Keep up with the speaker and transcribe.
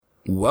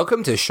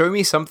Welcome to Show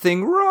Me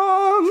Something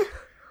Wrong.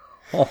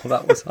 Oh,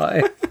 that was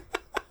high.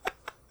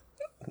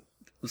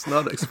 Was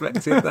not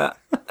expecting that.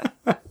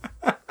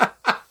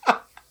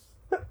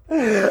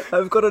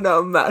 I've got to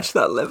now match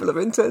that level of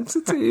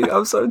intensity.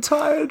 I'm so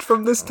tired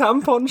from this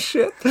tampon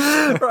shit.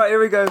 Right,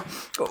 here we go.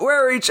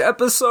 Where each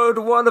episode,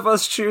 one of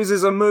us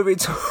chooses a movie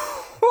to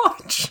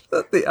watch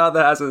that the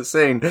other hasn't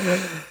seen.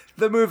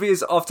 The movie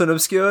is often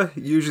obscure,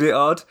 usually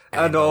odd,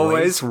 and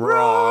always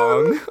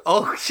wrong.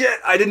 Oh shit,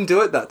 I didn't do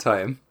it that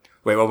time.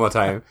 Wait, one more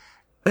time.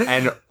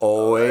 And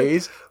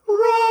always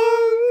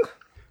wrong.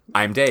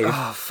 I'm Dave.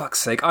 Oh, fuck's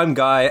sake. I'm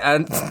Guy,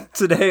 and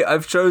today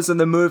I've chosen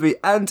the movie,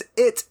 and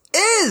it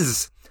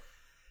is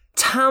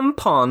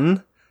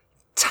Tampon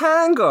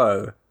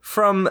Tango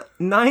from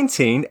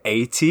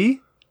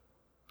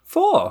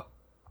 1984.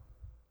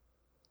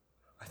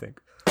 I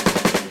think.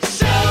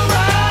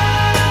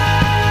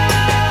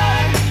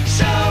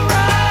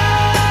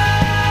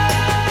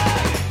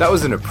 That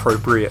was an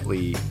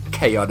appropriately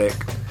chaotic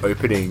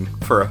opening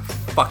for a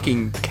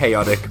fucking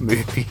chaotic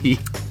movie.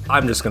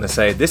 I'm just going to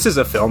say, this is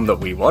a film that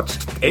we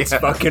watched. It's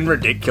fucking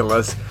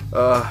ridiculous.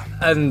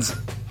 And I'm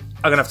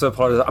going to have to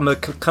apologize. I'm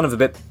kind of a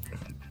bit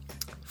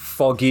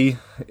foggy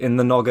in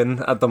the noggin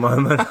at the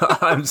moment.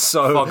 I'm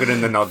so... Fogging in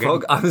the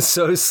noggin. I'm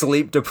so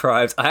sleep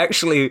deprived. I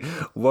actually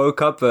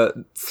woke up at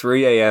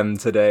 3 a.m.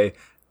 today.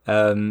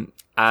 Taking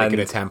a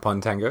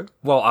tampon tango?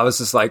 Well, I was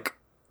just like...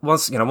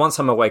 Once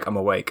I'm awake, I'm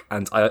awake,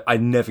 and I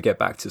never get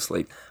back to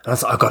sleep. And I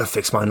was like, I've got to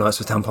fix my nights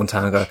with Tampon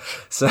Tango.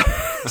 So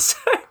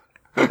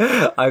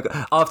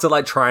after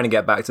like trying to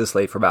get back to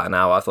sleep for about an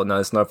hour, I thought,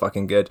 no, it's no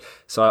fucking good.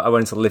 So I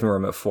went into the living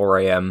room at 4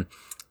 a.m.,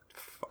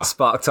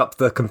 sparked up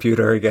the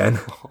computer again,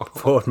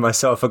 poured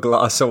myself a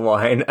glass of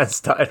wine, and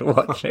started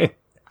watching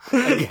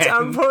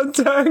Tampon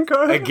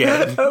Tango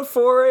again at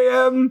 4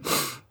 a.m.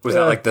 Was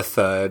that like the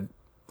third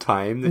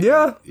time?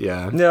 Yeah.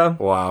 Yeah.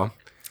 Wow.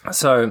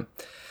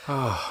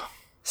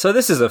 So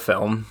this is a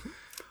film.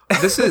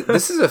 This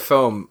is a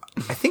film.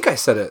 I think I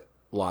said it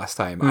last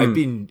time.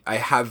 I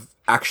have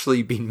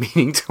actually been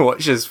meaning to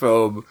watch this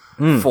film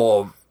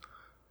for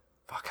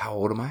how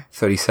old am I?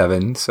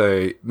 37.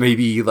 So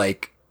maybe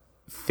like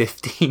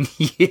 15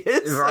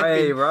 years.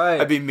 Right.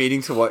 I've been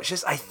meaning to watch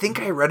this. I think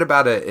I read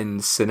about it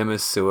in Cinema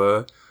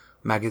Sewer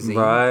magazine.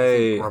 Right. I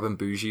think Robin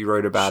Bougie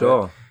wrote about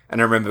it. And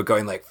I remember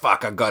going like,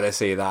 fuck, I gotta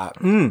see that.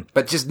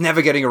 But just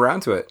never getting around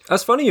to it.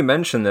 That's funny you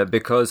mentioned it,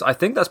 because I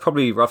think that's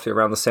probably roughly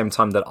around the same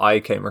time that I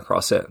came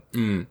across it.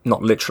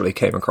 Not literally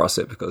came across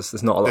it, because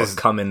there's not a lot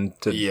coming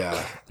to...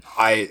 Yeah.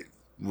 I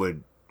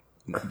would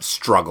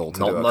struggle to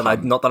do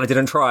it. Not that I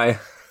didn't try.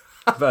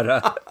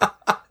 But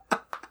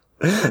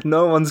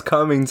no one's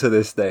coming to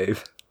this,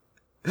 Dave.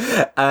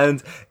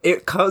 And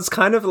it was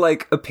kind of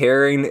like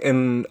appearing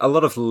in a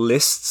lot of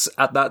lists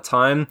at that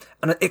time.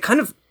 And it kind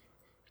of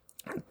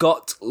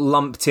got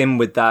lumped in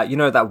with that,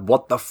 that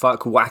what the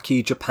fuck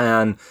wacky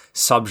Japan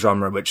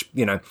subgenre, which,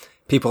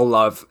 people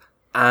love.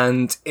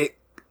 And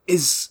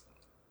this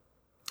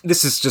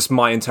is just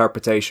my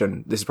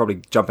interpretation. This is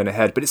probably jumping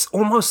ahead, but it's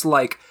almost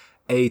like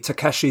a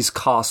Takeshi's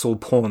Castle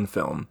porn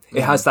film.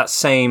 It has that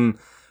same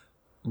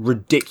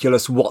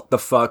ridiculous, what the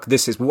fuck,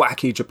 this is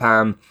wacky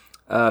Japan,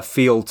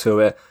 feel to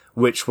it,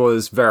 which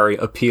was very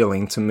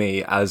appealing to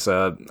me as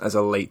a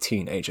late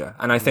teenager.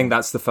 And I think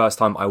that's the first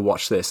time I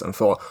watched this and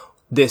thought,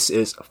 this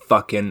is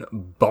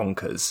fucking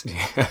bonkers.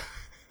 Yeah.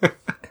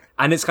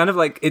 And it's kind of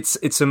like,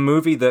 it's a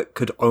movie that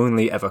could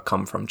only ever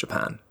come from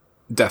Japan.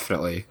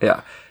 Definitely.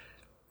 Yeah.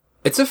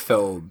 It's a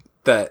film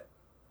that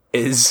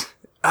is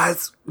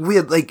as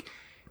weird. Like,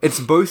 it's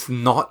both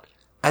not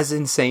as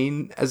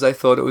insane as I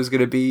thought it was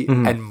going to be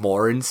and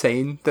more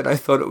insane than I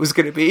thought it was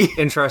going to be.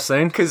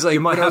 Interesting. Because like,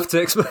 you might have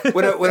to explain.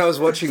 When I was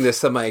watching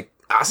this, I'm like,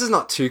 this is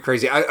not too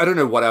crazy. I don't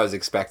know what I was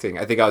expecting.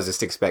 I think I was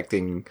just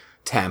expecting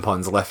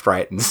tampons left,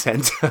 right, and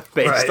center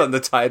based on the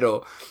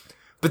title.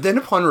 But then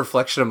upon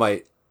reflection, I'm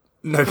like,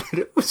 no, but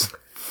it was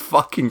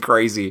fucking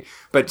crazy,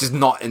 but just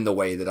not in the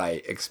way that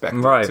I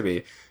expected it to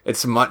be.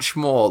 It's much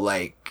more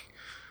like,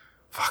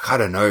 I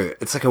don't know.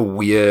 It's like a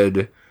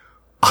weird,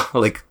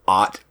 like,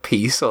 art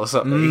piece or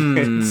something.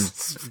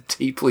 It's a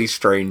deeply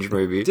strange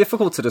movie.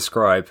 Difficult to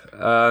describe.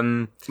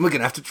 We're gonna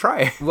have to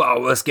try.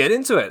 Well, let's get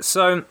into it.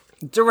 So,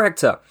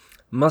 director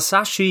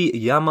Masashi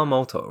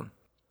Yamamoto.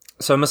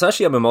 So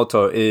Masashi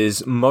Yamamoto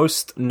is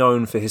most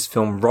known for his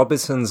film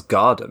Robinson's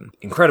Garden.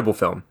 Incredible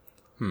film.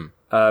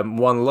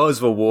 Won loads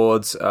of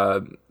awards,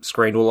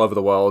 screened all over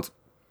the world.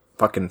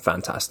 Fucking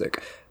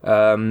fantastic.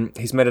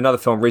 He's made another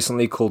film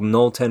recently called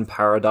Nolten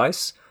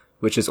Paradise,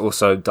 which is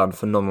also done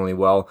phenomenally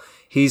well.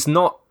 He's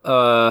not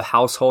a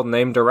household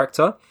name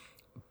director,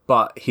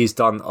 but he's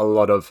done a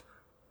lot of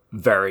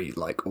very,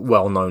 like,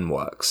 well-known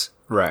works.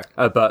 Right.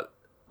 But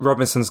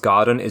Robinson's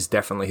Garden is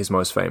definitely his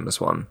most famous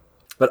one.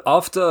 But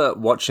after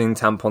watching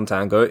Tampon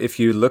Tango, if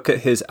you look at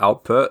his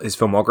output, his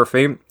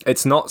filmography,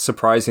 it's not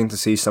surprising to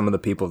see some of the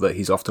people that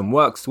he's often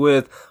worked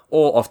with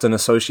or often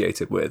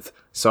associated with.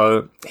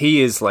 So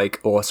he is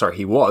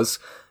he was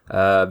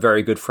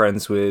very good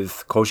friends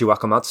with Koji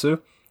Wakamatsu,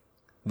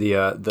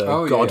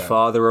 the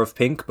godfather of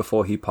Pink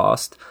before he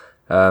passed.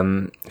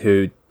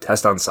 who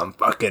has done some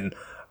fucking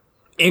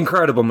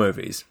incredible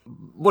movies.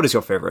 What is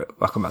your favorite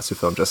Wakamatsu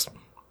film? Just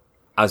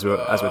as we're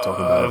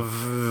talking about it.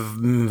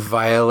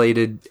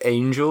 Violated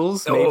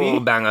Angels, maybe. Oh,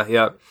 banger!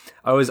 Yeah,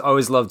 I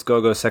always loved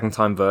Gogo's second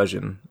time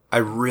version. I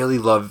really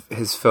love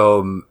his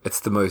film. It's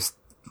the most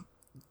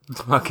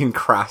fucking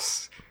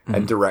crass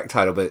and direct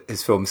title, but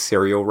his film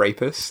Serial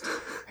Rapist.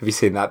 Have you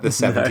seen that? The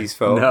 70s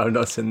film? No,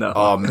 not seen that.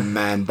 Oh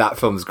man, that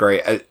film's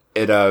great. I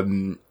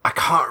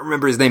can't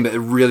remember his name, but a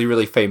really,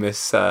 really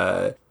famous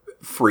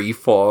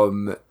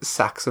freeform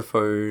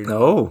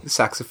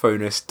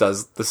saxophonist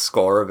does the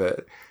score of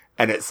it,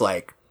 and it's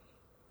like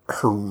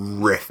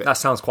horrific. That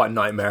sounds quite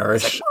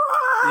nightmarish.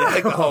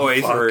 Like the whole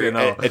way through.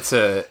 Hell. It's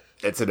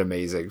an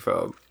amazing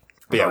film.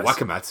 But yeah, Nice.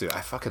 Wakamatsu,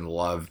 I fucking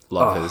love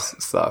his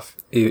stuff.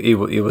 He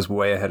was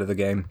way ahead of the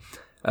game.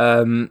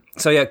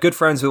 So yeah, good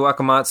friends with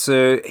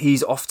Wakamatsu.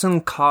 He's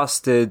often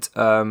casted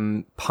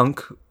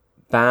punk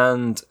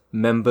band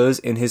members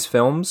in his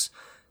films.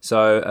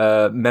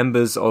 So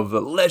members of the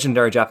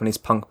legendary Japanese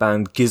punk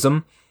band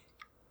Gizm.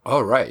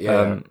 Oh right,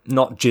 yeah.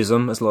 Not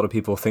Jism, as a lot of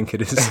people think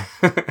it is.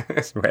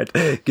 It's red.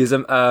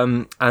 Gizm.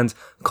 And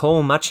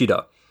Cole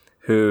Machida,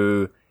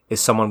 who is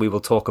someone we will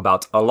talk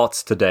about a lot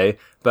today.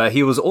 But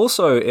he was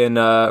also in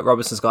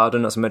Robinson's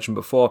Garden, as I mentioned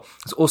before.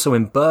 He's also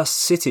in Burst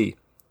City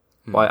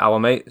by our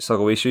mate,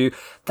 Sogoishu.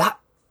 That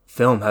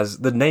film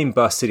the name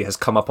Burst City has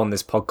come up on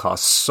this podcast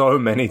so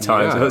many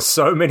times. Yeah. There's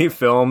so many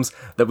films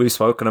that we've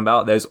spoken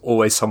about. There's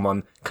always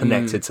someone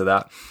connected to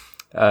that.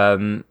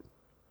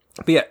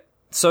 But yeah,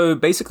 so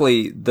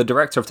basically the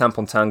director of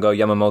Tampon Tango,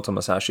 Yamamoto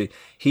Masashi,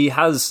 he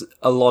has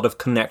a lot of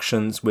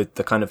connections with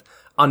the kind of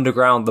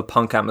underground, the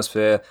punk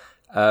atmosphere.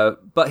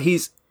 But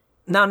he's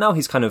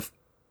kind of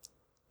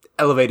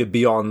elevated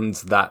beyond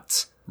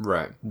that,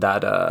 Right.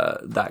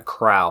 that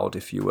crowd,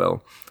 if you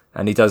will.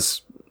 And he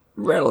does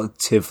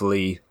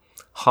relatively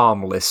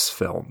harmless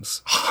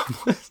films.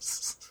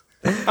 Harmless.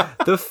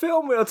 The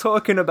film we are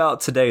talking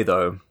about today,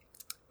 though,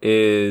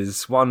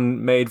 is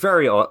one made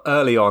very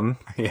early on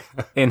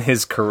in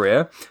his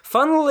career.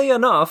 Funnily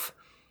enough,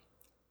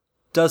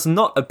 does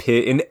not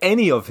appear in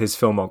any of his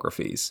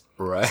filmographies.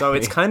 Right. So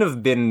it's kind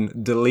of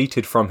been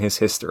deleted from his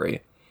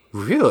history.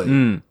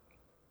 Really?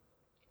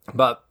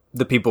 But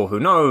the people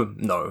who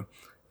know.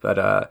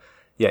 But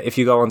yeah, if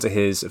you go onto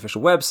his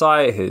official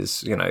website,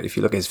 if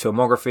you look at his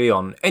filmography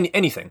on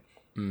anything,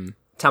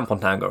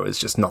 Tampon Tango is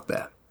just not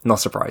there. Not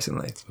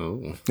surprisingly.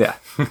 Ooh. Yeah.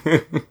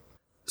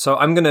 So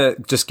I'm going to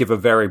just give a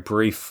very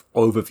brief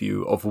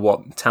overview of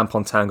what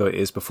Tampon Tango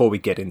is before we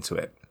get into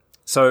it.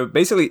 So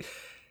basically,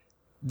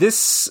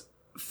 this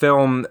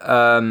film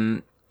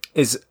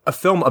is a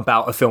film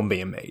about a film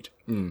being made.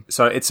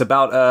 So it's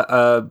about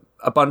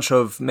a bunch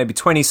of maybe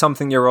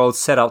 20-something-year-olds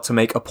set out to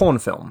make a porn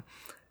film.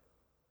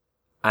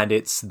 And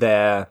it's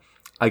their,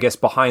 I guess,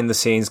 behind the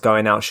scenes,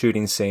 going out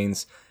shooting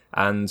scenes,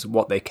 and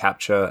what they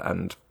capture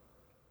and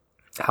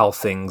how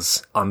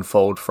things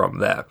unfold from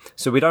there.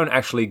 So we don't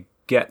actually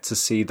get to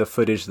see the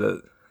footage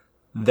that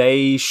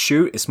they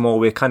shoot. It's more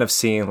we're kind of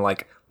seeing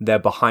like their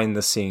behind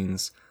the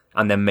scenes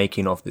and their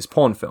making of this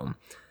porn film,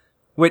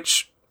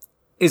 which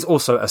is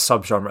also a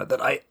subgenre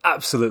that I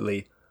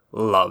absolutely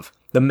love.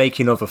 The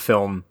making of a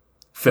film.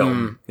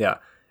 Yeah.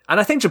 And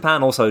I think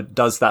Japan also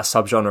does that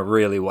subgenre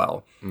really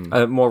well.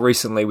 More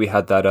recently, we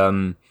had that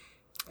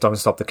Don't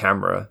Stop the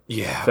Camera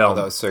film. Oh,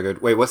 that was so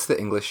good. Wait, what's the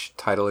English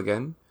title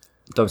again?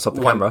 Don't Stop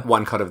the Camera.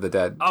 One Cut of the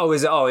Dead. Oh,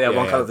 is it? Oh, yeah,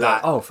 One Cut of the Dead.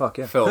 that Oh, fuck,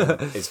 yeah. film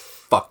is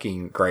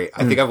fucking great.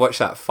 I think I've watched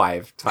that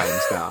 5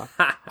 times now.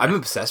 I'm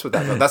obsessed with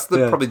that film. That's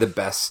probably the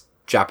best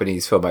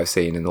Japanese film I've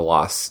seen in the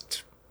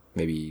last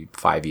maybe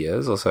 5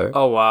 years or so.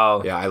 Oh,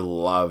 wow. Yeah, I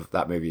love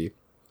that movie.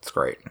 It's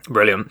great.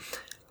 Brilliant.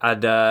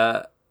 And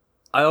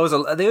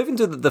they even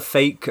do the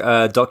fake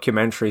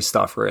documentary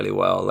stuff really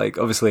well. Like,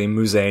 obviously,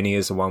 Muzeni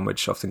is the one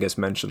which often gets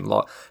mentioned a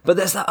lot. But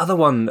there's that other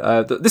one.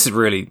 This is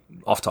really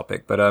off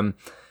topic, but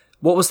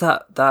what was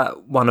that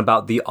one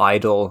about the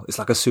idol? It's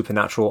like a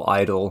supernatural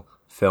idol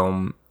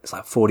film. It's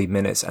like 40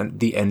 minutes, and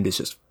the end is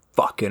just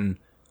fucking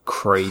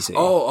crazy.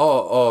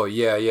 Oh,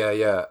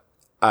 yeah.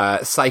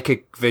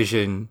 Psychic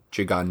Vision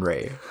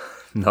Jiganrei.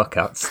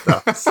 Knockout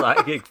stuff.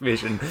 Psychic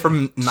Vision.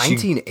 From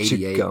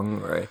 1988.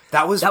 Jiganrei.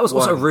 That was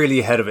also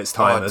really ahead of its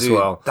time as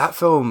well. That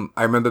film,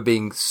 I remember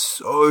being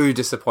so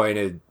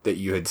disappointed that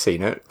you had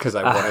seen it, because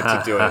I wanted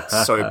to do it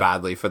so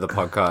badly for the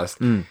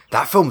podcast.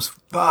 That film's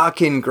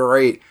fucking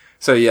great.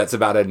 So yeah, it's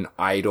about an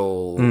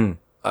idol.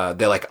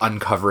 They're like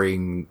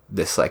uncovering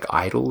this like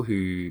idol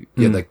who,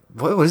 like,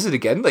 what is it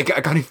again? Like, I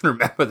can't even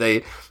remember.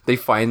 They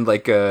find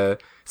like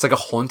it's like a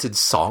haunted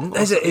song.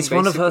 It's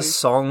one of her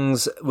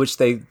songs which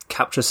they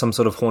capture some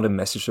sort of haunted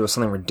message or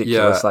something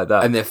ridiculous like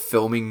that. And they're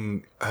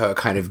filming her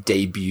kind of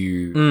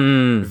debut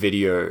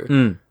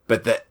video.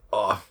 But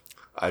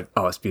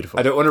it's beautiful.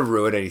 I don't want to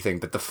ruin anything,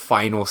 but the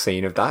final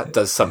scene of that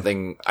does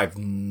something I've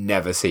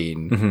never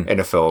seen in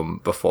a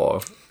film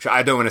before.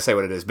 I don't want to say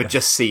what it is, but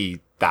just see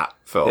that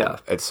film. Yeah.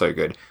 It's so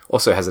good.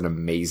 Also has an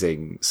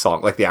amazing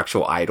song, like the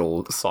actual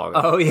Idol song.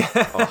 Oh, yeah.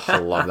 I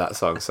love that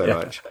song so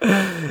much.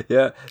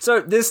 Yeah.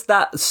 So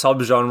that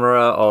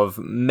subgenre of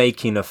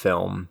making a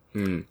film,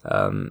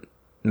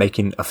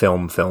 making a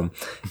film,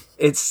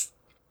 it's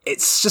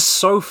just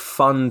so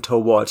fun to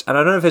watch. And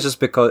I don't know if it's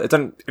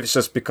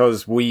just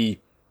because we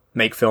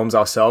make films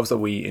ourselves that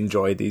we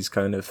enjoy these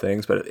kind of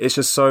things, but it's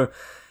just so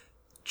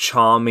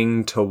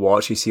charming to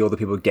watch. You see all the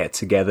people get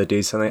together,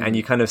 do something, and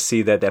you kind of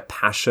see their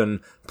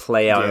passion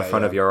play out in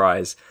front of your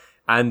eyes.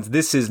 And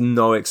this is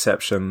no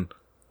exception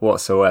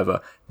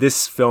whatsoever.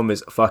 This film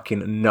is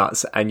fucking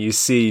nuts, and you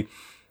see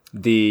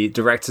the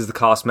directors, the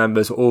cast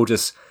members, all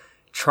just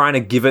trying to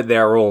give it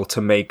their all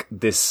to make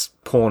this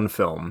porn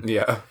film.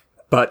 Yeah.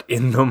 But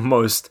in the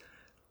most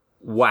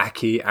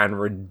wacky and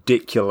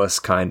ridiculous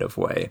kind of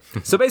way.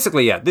 So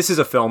basically, this is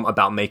a film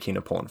about making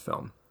a porn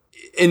film.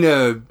 In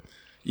the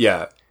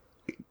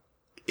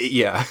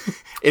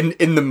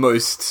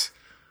most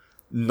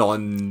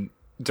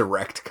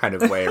non-direct kind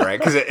of way, right?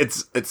 Because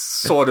it's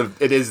sort of,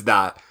 it is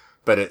that,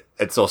 but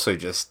it's also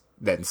just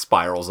then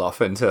spirals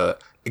off into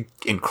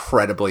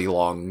incredibly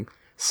long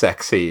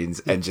sex scenes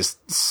and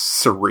just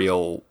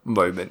surreal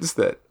moments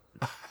that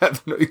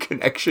have no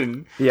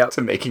connection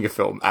to making a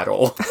film at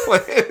all.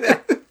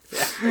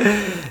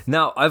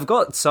 Now, I've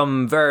got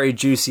some very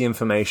juicy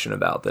information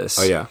about this.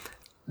 Oh, yeah.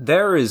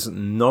 There is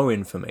no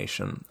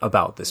information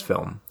about this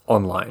film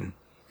online,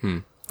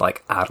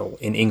 like at all,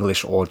 in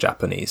English or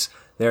Japanese.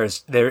 There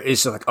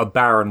is like a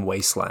barren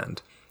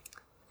wasteland.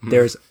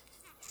 There's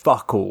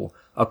fuck all,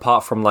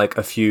 apart from like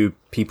a few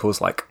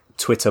people's like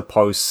Twitter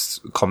posts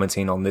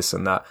commenting on this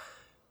and that.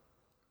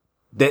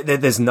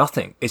 There's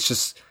nothing.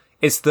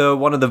 It's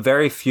one of the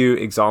very few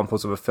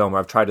examples of a film where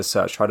I've tried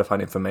to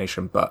find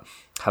information, but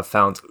have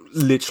found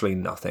literally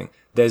nothing.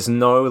 There's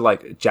no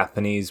like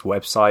Japanese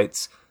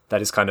websites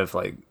that is kind of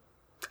like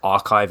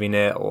archiving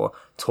it or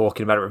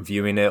talking about it,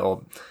 reviewing it,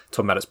 or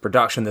talking about its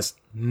production. There's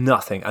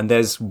nothing. And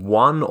there's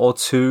 1 or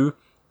 2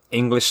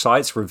 English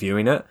sites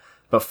reviewing it,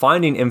 but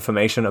finding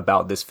information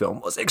about this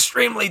film was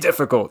extremely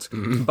difficult.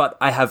 But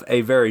I have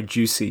a very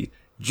juicy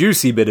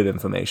bit of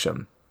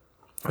information,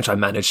 which I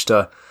managed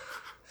to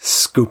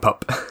scoop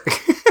up.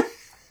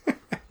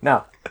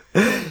 Now,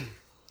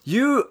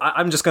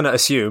 I'm just going to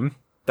assume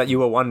that you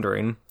were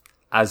wondering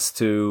as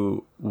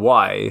to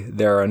why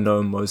there are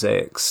no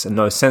mosaics and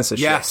no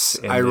censorship in this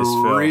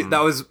film.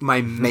 That was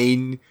my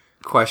main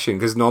question,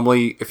 because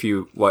normally if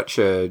you watch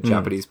a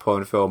Japanese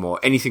porn film or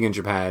anything in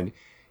Japan,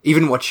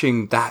 even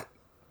watching that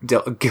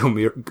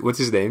what's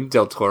his name?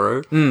 Del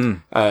Toro.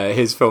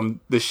 His film,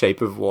 The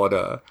Shape of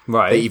Water.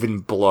 Right. They even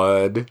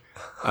blurred,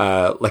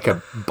 like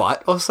a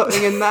butt or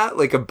something in that,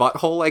 like a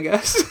butthole, I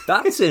guess.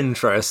 That's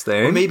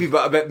interesting. Or maybe,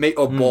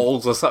 or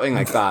balls or something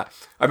like that.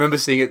 I remember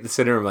seeing it at the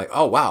cinema. I'm like,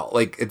 oh wow,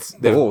 like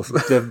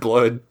they've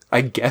blurred,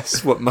 I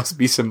guess, what must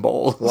be some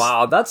balls.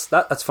 Wow, that's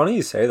funny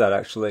you say that.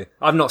 Actually,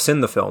 I've not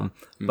seen the film,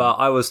 but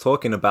I was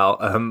talking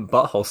about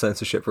butthole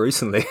censorship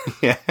recently.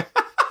 Yeah.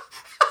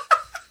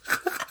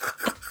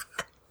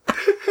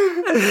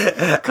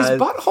 Because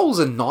buttholes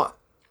are not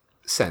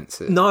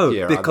censored.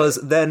 No, because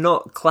they're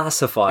not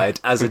classified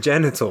as a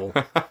genital.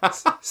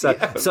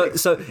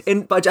 So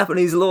by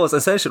Japanese laws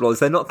and censorship laws,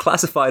 they're not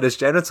classified as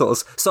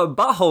genitals. So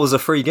buttholes are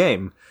free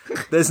game.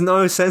 There's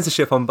no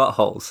censorship on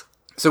buttholes.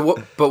 So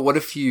what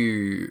if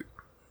you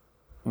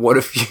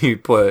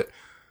put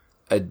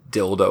a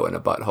dildo in a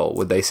butthole?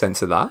 Would they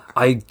censor that?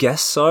 I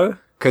guess so.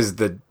 Because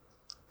the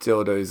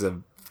dildo's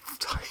a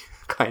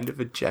kind of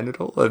a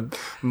genital, a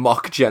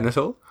mock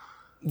genital.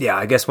 Yeah,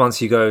 I guess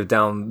once you go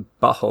down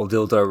butthole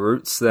dildo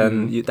routes,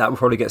 then that will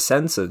probably get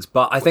censored.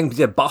 But I think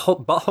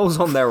buttholes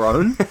on their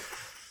own,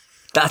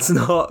 that's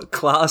not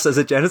classed as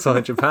a genital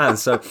in Japan.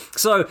 So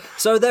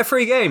they're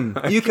free game.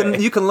 Okay. You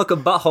can look at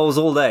buttholes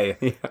all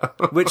day,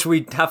 which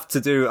we have to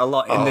do a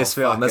lot in this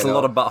film. There's a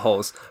lot of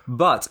buttholes,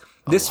 but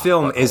this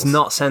film is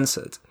not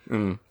censored.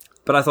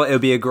 But I thought it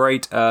would be a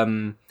great.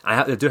 I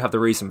do have the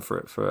reason for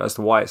it as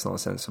to why it's not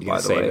censored. By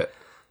the way. It?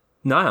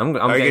 No, I'm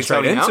getting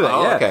straight into it.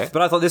 Yeah, okay.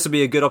 But I thought this would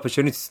be a good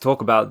opportunity to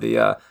talk about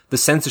the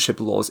censorship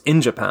laws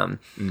in Japan.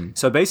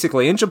 So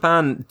basically, in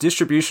Japan,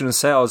 distribution and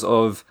sales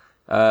of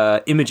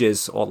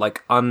images or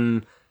like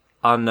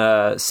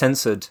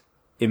uncensored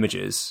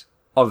images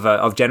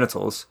of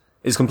genitals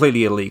is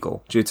completely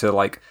illegal due to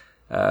like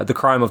the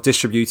crime of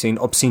distributing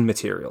obscene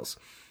materials.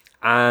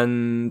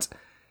 And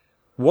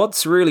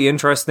what's really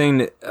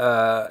interesting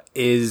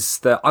is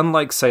that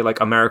unlike say like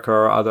America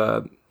or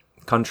other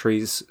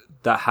countries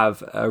that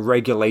have a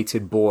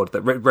regulated board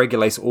that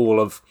regulates all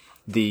of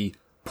the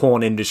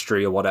porn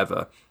industry or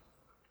whatever.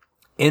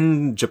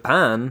 In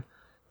Japan,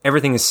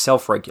 everything is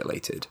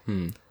self-regulated.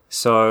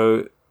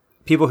 So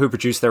people who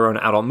produce their own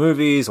adult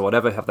movies or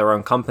whatever, have their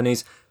own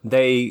companies,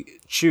 they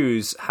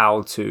choose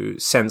how to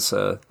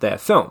censor their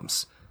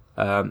films.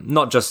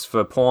 Not just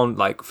for porn,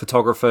 like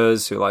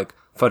photographers who like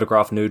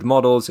photograph nude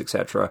models,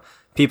 etc.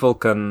 people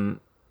can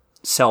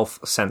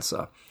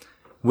self-censor,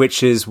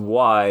 which is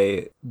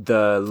why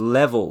the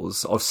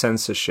levels of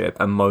censorship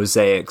and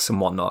mosaics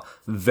and whatnot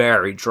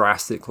vary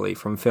drastically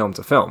from film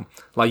to film.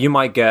 Like, you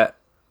might get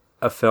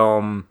a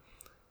film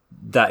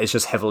that is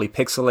just heavily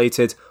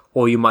pixelated,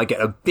 or you might get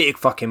a big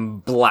fucking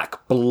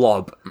black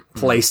blob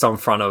placed on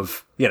front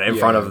of,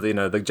 front of,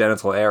 the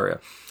genital area.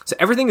 So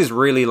everything is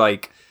really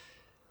like...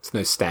 There's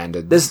no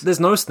standard. There's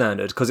no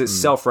standard, because it's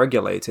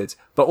self-regulated.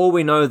 But all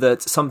we know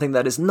that something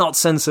that is not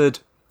censored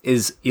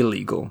is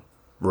illegal.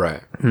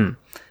 Right.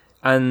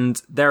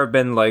 And there have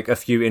been like a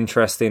few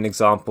interesting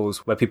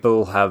examples where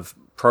people have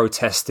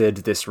protested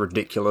this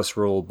ridiculous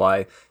rule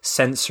by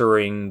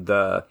censoring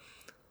the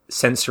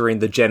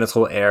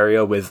genital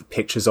area with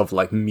pictures of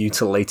like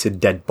mutilated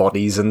dead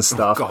bodies and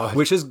stuff,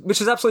 which is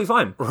absolutely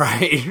fine.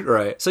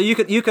 Right. So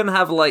you can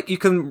have like, you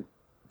can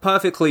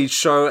perfectly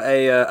show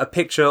a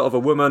picture of a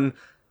woman,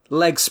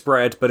 legs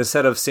spread, but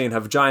instead of seeing her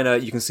vagina,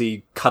 you can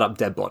see cut up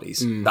dead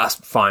bodies. That's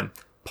fine.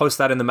 Post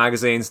that in the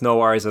magazines, no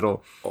worries at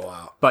all. Oh,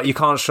 wow. But you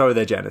can't show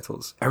their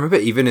genitals. I remember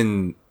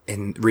even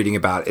in reading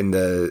about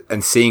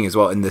and seeing as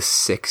well in the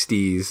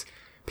 60s,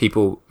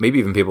 maybe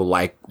even people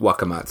like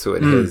Wakamatsu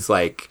and his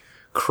like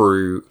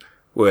crew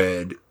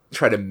would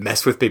try to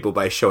mess with people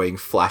by showing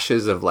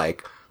flashes of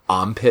like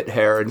armpit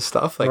hair and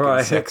stuff, like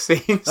in sex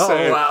scenes.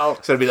 Oh, wow.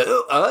 So it'd be like,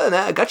 oh,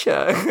 no,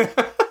 gotcha.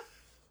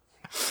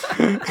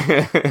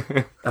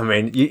 I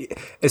mean,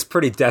 it's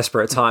pretty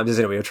desperate times,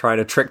 isn't it? When you're trying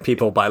to trick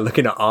people by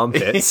looking at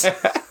armpits.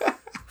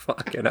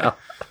 Fucking hell.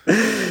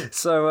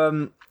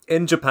 So,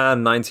 in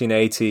Japan,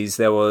 1980s,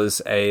 there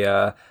was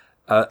a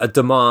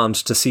demand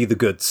to see the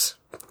goods.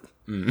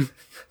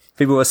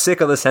 People were sick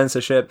of the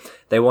censorship.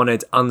 They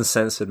wanted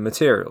uncensored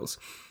materials.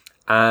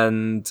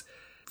 And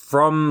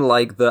from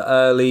like the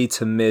early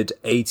to mid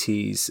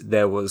 80s,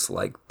 there was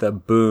like the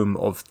boom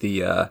of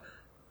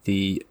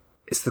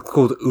it's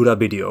called ura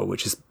video,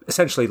 which is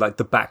essentially like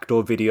the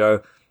backdoor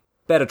video,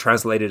 better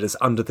translated as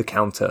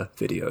under-the-counter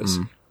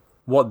videos.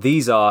 What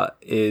these are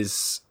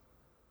is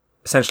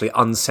essentially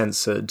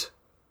uncensored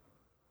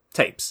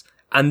tapes.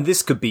 And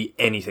this could be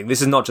anything.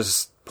 This is not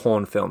just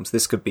porn films.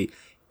 This could be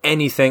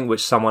anything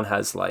which someone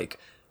has like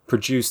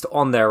produced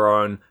on their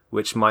own,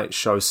 which might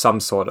show some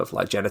sort of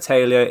like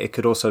genitalia. It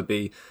could also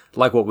be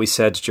like what we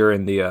said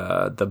during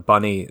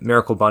the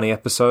Miracle Bunny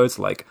episodes,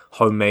 like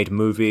homemade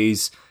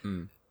movies.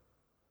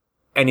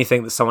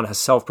 Anything that someone has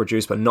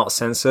self-produced but not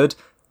censored,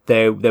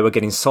 they were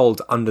getting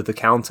sold under the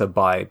counter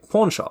by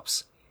pawn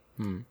shops.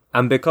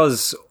 And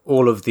because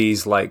all of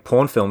these like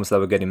porn films that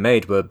were getting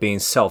made were being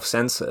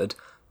self-censored,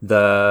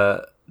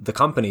 the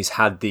companies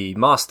had the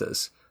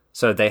masters.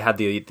 So they had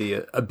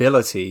the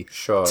ability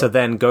to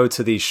then go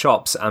to these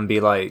shops and be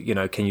like,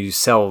 can you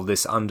sell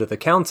this under the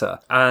counter?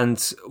 And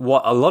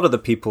what a lot of the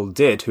people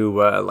did who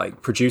were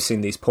like producing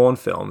these porn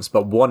films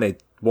but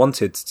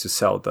wanted to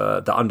sell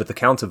the under the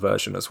counter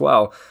version as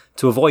well,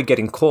 to avoid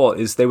getting caught,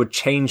 is they would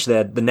change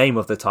the name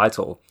of the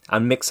title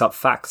and mix up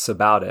facts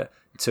about it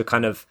to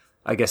kind of,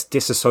 I guess,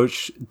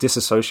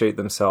 disassociate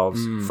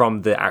themselves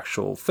from the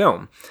actual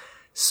film.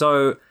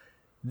 So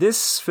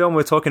this film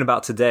we're talking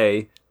about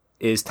today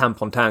is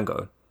Tampon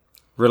Tango,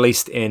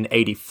 released in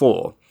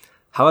 1984.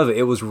 However,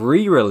 it was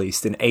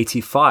re-released in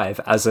 1985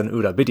 as an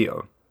ura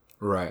video.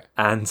 Right.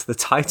 And the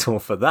title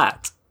for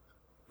that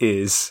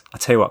is, I'll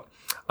tell you what,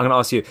 I'm going to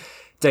ask you,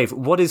 Dave,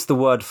 what is the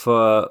word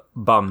for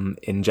bum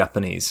in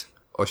Japanese?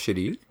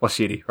 Oshiri.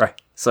 Oshiri,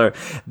 right. So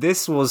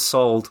this was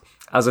sold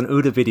as an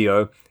ura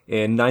video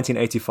in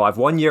 1985,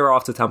 1 year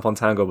after Tampon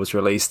Tango was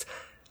released,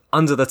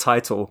 under the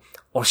title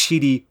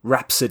Oshiri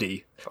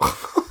Rhapsody.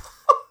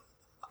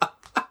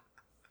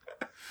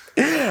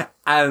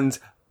 And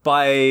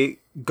by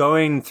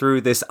going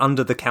through this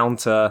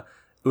under-the-counter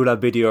ura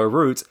video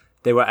route,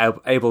 they were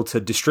able to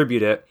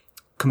distribute it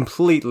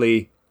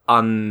completely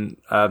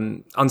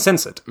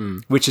uncensored,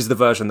 which is the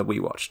version that we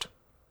watched.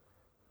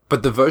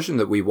 But the version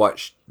that we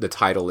watched, the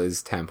title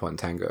is Tampon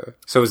Tango.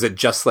 So is it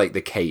just like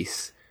the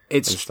case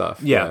and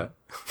stuff? Yeah.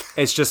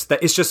 It's just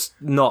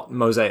not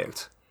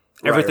mosaiced.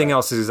 Everything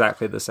else is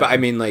exactly the same. But I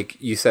mean,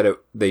 like you said,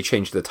 they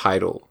changed the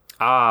title.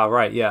 Ah,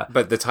 right, yeah.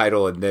 But the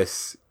title in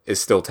this is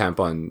still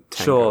Tampon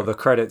Tango. Sure, the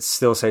credits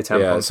still say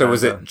Tampon Tango. So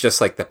was it just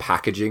like the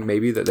packaging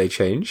maybe that they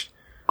changed?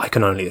 I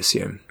can only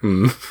assume.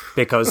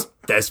 Because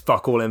there's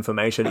fuck all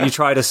information. You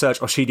try to search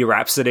Oshiri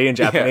Rhapsody in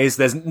Japanese,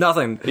 there's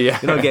nothing. Yeah.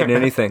 You're not getting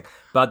anything.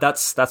 But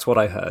that's what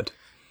I heard.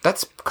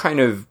 That's kind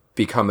of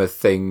become a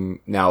thing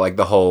now, like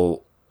the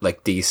whole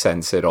like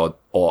decensored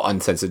or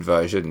uncensored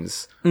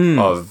versions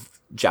of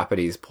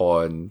Japanese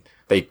porn.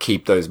 They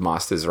keep those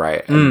masters,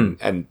 right?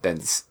 And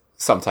then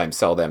sometimes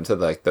sell them to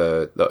like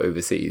the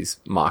overseas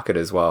market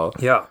as well.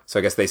 Yeah. So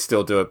I guess they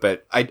still do it,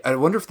 but I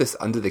wonder if this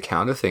under the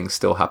counter thing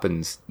still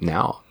happens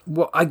now.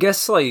 Well, I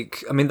guess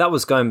that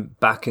was going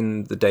back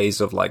in the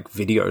days of like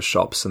video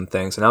shops and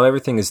things, and now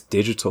everything is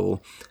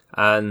digital.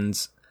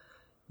 And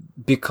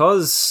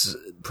because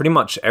pretty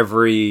much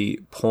every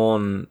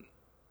porn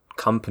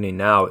company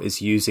now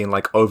is using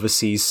like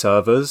overseas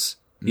servers,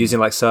 using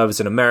like servers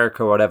in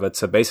America or whatever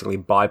to basically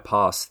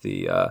bypass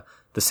the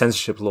the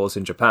censorship laws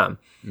in Japan.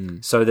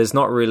 So there's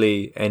not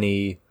really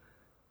any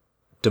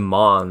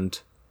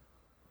demand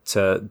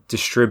to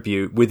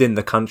distribute within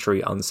the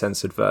country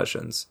uncensored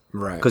versions.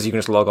 Right. Because you can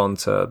just log on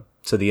to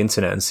the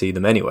internet and see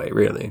them anyway,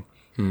 really.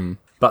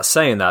 But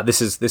saying that,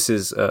 this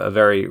is a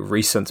very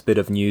recent bit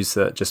of news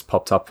that just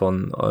popped up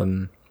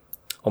on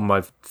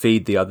my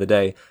feed the other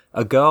day.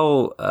 A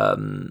girl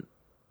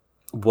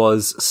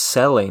was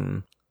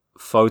selling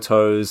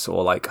photos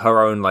or like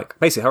her own, like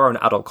basically her own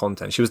adult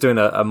content. She was doing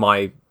a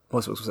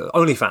what's it,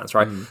 OnlyFans,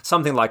 right?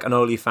 Something like an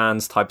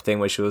OnlyFans type thing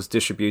where she was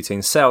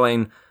distributing,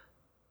 selling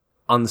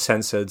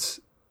uncensored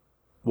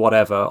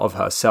whatever of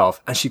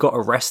herself, and she got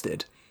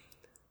arrested.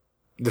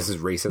 This is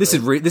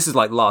recently. This is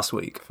like last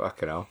week.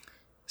 Fucking hell.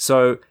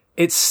 So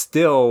it's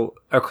still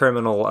a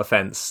criminal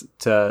offense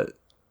to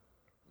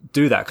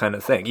do that kind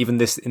of thing,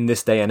 even in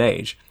this day and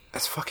age.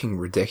 That's fucking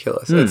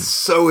ridiculous. It's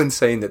so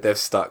insane that they've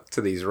stuck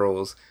to these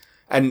rules.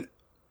 And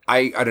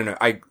I don't know,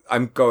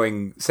 I'm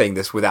saying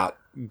this without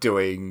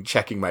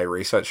checking my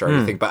research or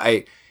anything,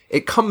 but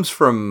it comes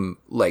from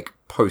like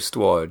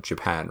post-war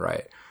Japan,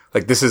 right?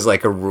 Like this is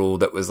like a rule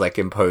that was like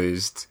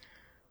imposed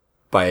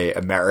by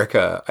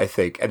America, I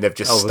think, and they've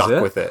just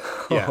stuck with it.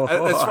 Yeah.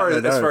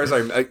 As far as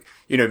I'm,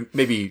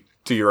 maybe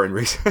do your own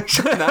research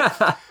on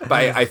that. But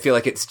I feel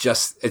like it's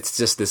just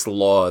this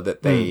law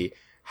that they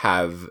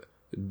have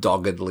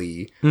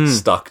doggedly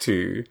stuck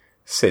to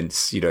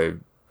since,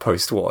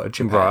 post-war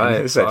Japan,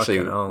 right, essentially,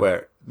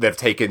 where they've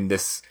taken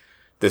this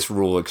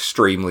rule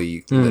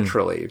extremely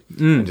literally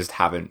and just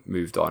haven't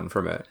moved on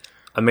from it.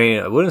 I mean,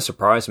 it wouldn't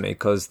surprise me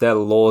because their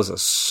laws are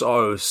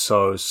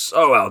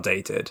so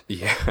outdated.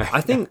 Yeah.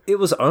 I think it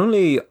was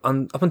only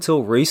up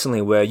until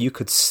recently where you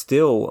could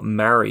still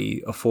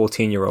marry a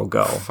 14-year-old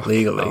girl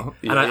legally. Oh.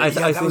 Yeah, and I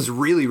think that was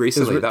really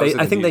recently.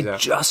 I think they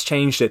just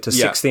changed it to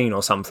 16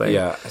 or something.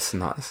 Yeah, it's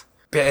nuts.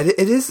 But it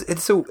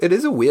is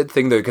a weird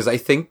thing though, because I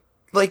think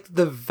like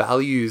the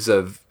values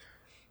of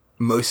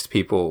most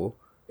people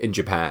in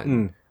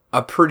Japan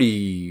are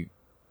pretty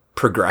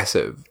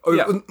progressive.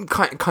 Yeah.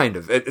 Kind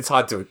of. It's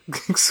hard to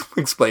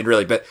explain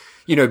really, but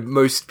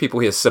most people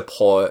here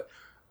support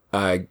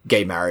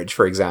gay marriage,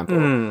 for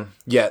example.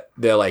 Yet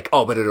they're like,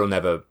 oh, but it'll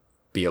never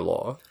be a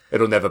law.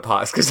 It'll never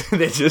pass because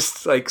they're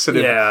just like sort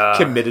of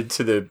committed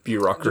to the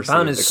bureaucracy.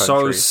 Japan of the is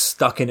country. so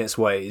stuck in its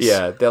ways.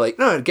 Yeah, they're like,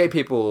 no, gay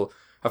people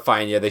are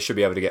fine. Yeah, they should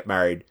be able to get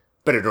married,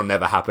 but it'll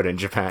never happen in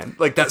Japan.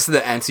 Like that's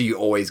the answer you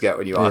always get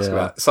when you ask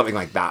about something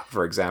like that,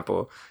 for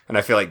example. And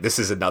I feel like this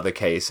is another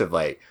case of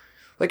like,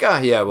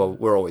 well,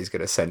 we're always going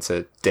to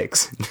censor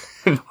dicks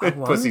and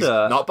pussies.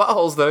 Not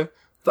buttholes, though.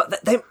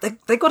 But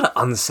they got to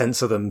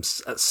uncensor them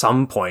at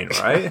some point,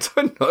 right?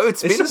 I don't know.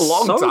 It's been a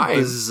long time. It's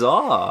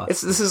bizarre.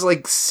 This is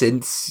like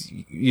since,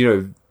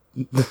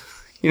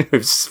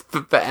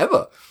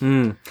 forever.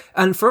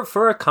 And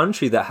for a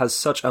country that has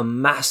such a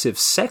massive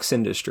sex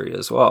industry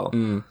as well.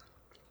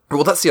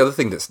 Well, that's the other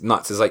thing that's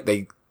nuts is like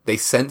they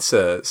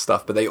censor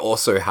stuff, but they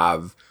also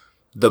have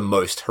the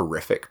most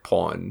horrific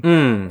porn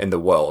in the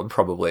world,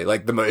 probably.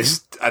 Like the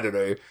most, I don't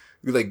know,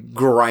 like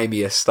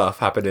grimiest stuff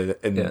happening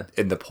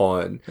in the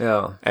porn.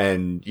 Yeah.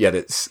 And yet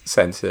it's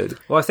censored.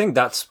 Well, I think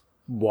that's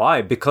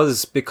why.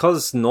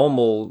 Because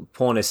normal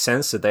porn is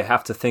censored, they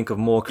have to think of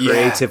more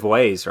creative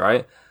ways,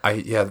 right?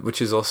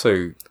 Which is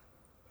also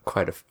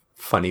quite a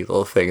funny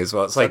little thing as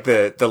well. It's like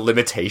the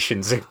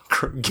limitations of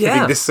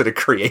giving this sort of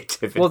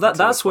creativity. Well,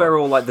 that's where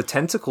all like the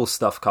tentacle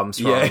stuff comes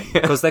from.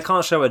 Because they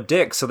can't show a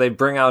dick, so they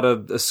bring out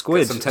a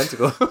squid. Some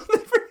tentacle. They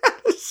bring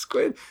out a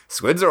squid.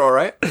 Squids are all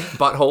right.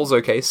 Buttholes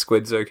okay.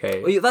 Squids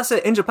okay. Well, that's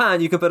it. In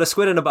Japan, you can put a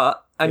squid in a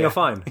butt and you're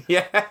fine.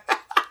 Yeah.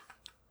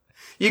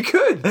 You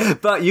could,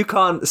 but you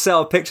can't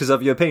sell pictures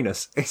of your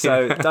penis.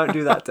 So don't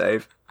do that,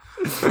 Dave.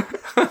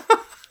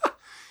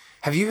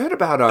 Have you heard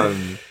about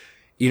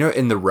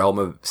in the realm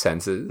of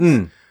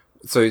censors?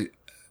 So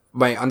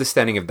my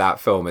understanding of that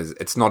film is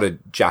it's not a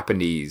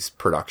Japanese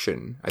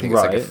production. I think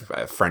it's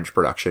like a French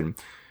production.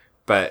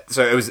 But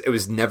so it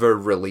was never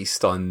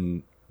released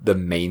on the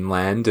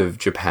mainland of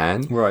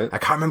Japan. Right. I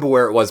can't remember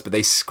where it was, but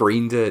they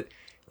screened it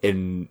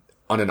on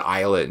an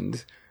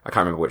island. I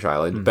can't remember which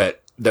island,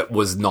 but that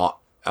was not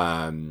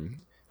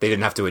they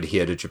didn't have to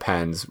adhere to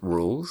Japan's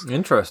rules.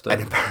 Interesting.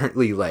 And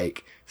apparently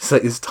like it's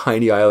like this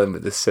tiny island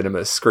with this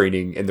cinema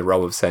screening in the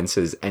realm of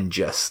censors, and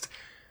just,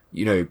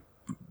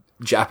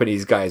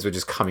 Japanese guys were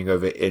just coming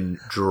over in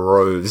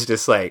droves,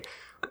 just like,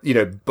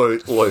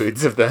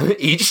 boatloads of them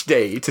each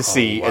day to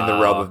see in the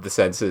realm of the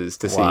censors,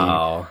 to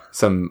see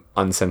some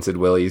uncensored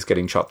willies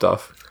getting chopped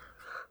off.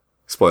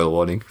 Spoiler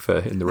warning for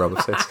in the realm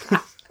of censors.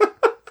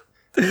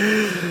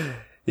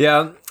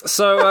 Yeah.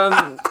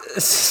 So,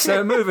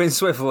 so moving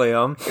swiftly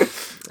on.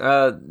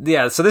 So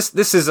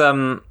this is,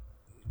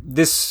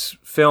 this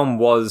film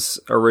was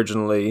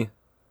originally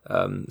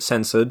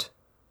censored.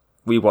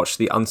 We watched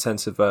the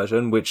uncensored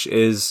version, which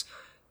is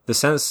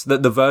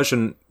the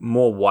version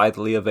more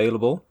widely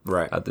available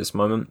at this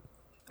moment.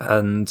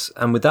 And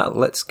with that,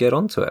 let's get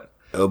on to it.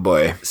 Oh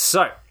boy.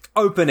 So,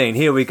 opening,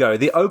 here we go.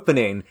 The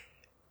opening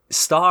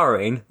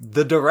starring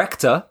the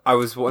director, I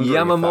was wondering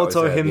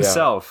Yamamoto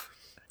himself.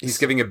 he's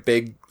giving a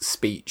big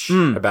speech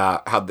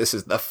about how this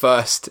is the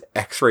first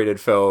X-rated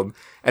film,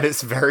 and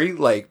it's very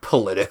like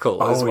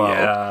political as well.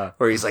 Yeah.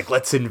 Where he's like,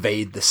 "Let's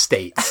invade the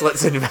states.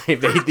 Let's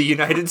invade the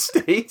United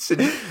States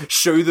and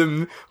show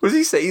them." What does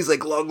he say? He's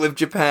like, "Long live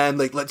Japan!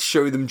 Like, let's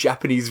show them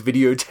Japanese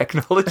video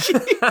technology."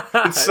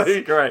 It's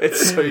so great.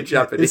 It's so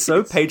Japanese. It's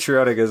so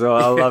patriotic as well.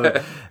 I love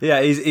it.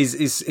 Yeah,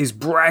 he's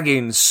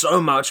bragging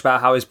so much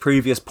about how his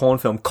previous porn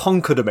film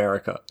conquered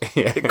America.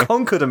 Yeah. It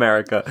conquered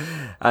America,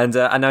 and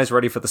now he's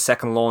ready for the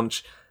second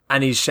launch,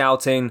 and he's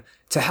shouting,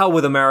 "To hell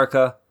with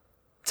America!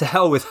 To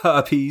hell with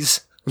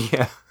herpes!"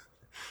 Yeah.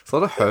 There's a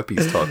lot of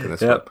herpes talk in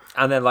this film.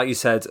 And then, like you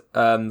said,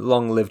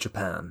 long live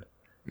Japan.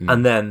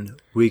 And then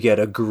we get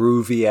a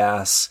groovy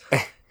ass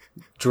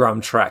drum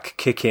track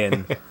kick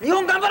in.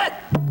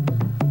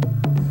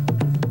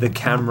 The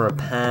camera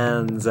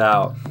pans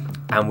out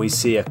and we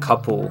see a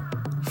couple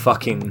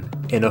fucking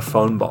in a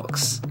phone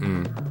box.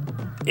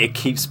 It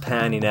keeps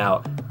panning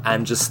out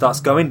and just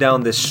starts going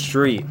down this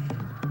street,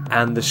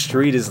 and the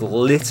street is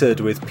littered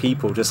with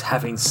people just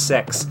having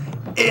sex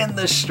in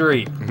the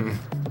street.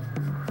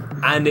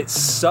 And it's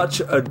such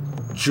a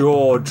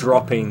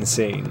jaw-dropping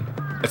scene.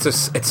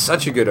 It's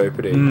such a good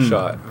opening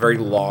shot. Very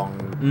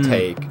long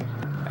take.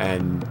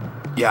 And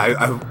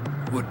yeah,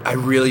 I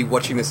really,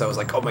 watching this, I was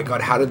like, oh my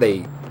god, how did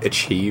they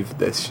achieve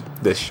this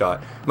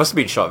shot? It must have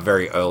been shot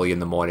very early in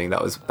the morning.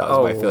 That was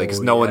my feeling, because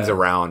no one's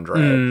around,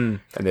 right? And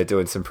they're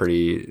doing some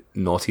pretty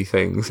naughty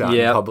things out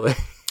in public.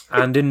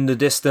 And in the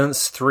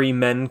distance, 3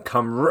 men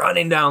come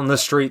running down the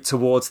street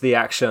towards the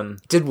action.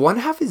 Did one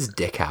have his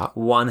dick out?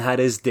 One had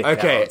his dick out.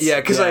 Okay,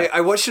 yeah, because I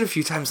watched it a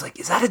few times, like,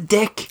 is that a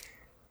dick?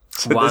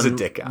 So there's a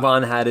dick out.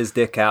 One had his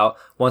dick out.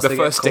 Once the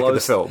first dick of the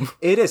film.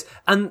 It is.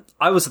 And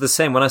I was the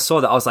same when I saw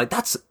that. I was like,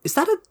 is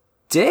that a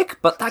dick?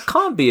 But that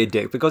can't be a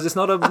dick because it's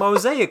not a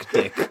mosaic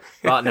dick.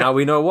 But now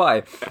we know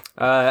why.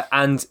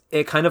 And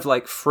it kind of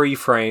like freeze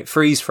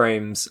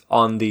frames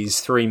on these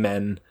 3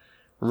 men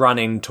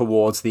running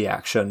towards the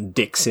action,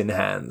 dicks in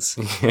hands.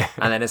 Yeah.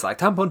 And then it's like,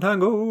 Tampon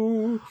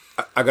Tango.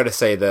 I gotta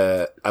say,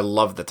 I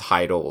love the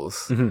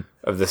titles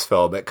of this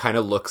film. It kind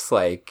of looks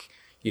like,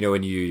 you know,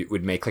 when you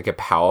would make like a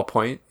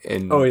PowerPoint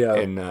in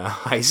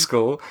high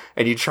school,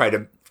 and you try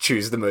to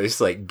choose the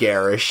most like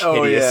garish,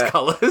 hideous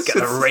colors.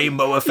 Get a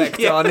rainbow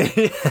effect on it.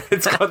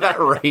 It's got that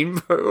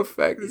rainbow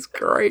effect. It's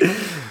great.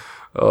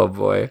 Oh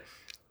boy.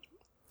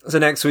 So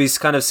next we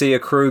kind of see a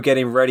crew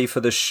getting ready for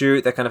the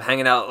shoot. They're kind of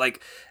hanging out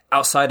like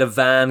outside a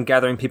van,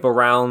 gathering people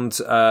around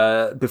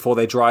before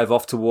they drive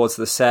off towards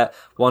the set.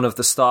 One of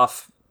the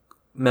staff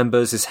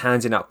members is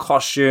handing out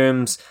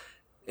costumes.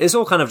 It's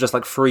all kind of just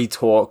like free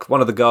talk. One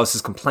of the girls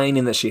is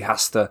complaining that she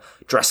has to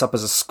dress up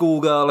as a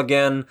schoolgirl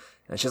again.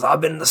 And she's like,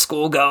 I've been the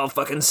schoolgirl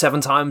fucking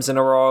 7 times in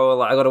a row.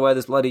 Like, I gotta wear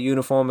this bloody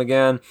uniform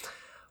again.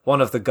 One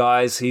of the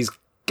guys, he's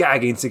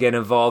gagging to get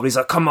involved. He's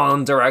like, come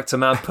on, director,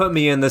 man, put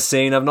me in the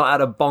scene. I've not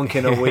had a bonk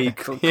in a week.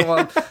 Come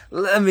on,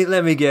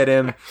 let me get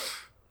him.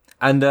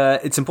 And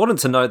it's important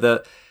to note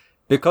that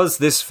because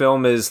this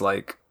film is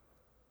like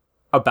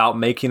about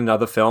making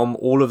another film,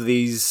 all of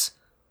these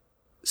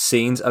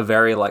scenes are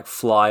very like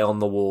fly on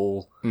the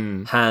wall,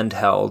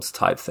 handheld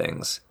type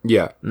things.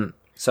 Yeah.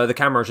 So the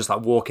camera is just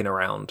like walking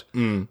around,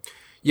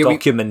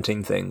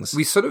 documenting things.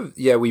 We sort of,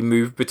 we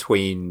move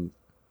between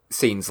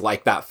scenes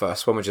like that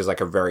first one, which is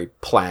like a very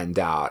planned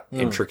out,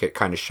 intricate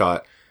kind of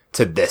shot,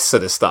 to this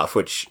sort of stuff,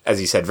 which, as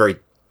you said, very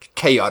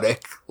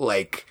chaotic,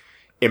 like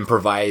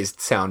improvised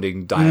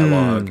sounding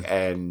dialogue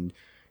and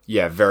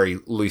very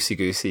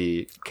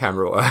loosey-goosey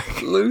camera work.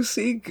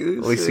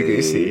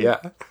 Loosey-goosey, yeah.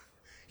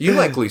 You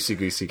like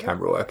loosey-goosey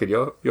camera work in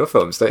your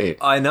films, don't you?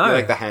 I know. You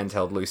like the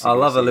handheld loosey-goosey. I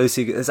love a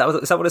loosey. Is that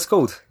what it's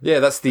called? Yeah,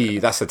 that's the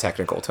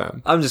technical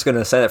term. I'm just going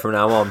to say that from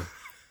now on.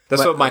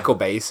 That's what Michael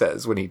Bay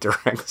says when he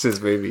directs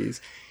his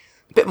movies.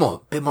 Bit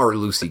more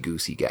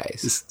loosey-goosey,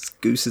 guys. This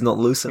goose is not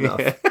loose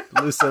enough.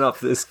 Loosen up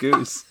this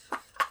goose.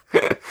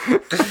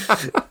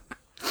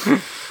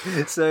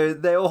 So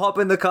they all hop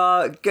in the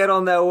car, get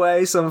on their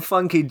way, some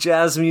funky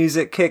jazz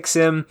music kicks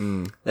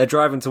in. They're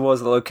driving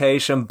towards the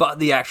location, but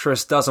the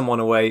actress doesn't want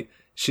to wait.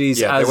 They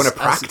want to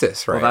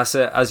practice, right? Well, that's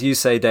it. As you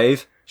say,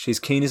 Dave, she's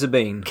keen as a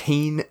bean.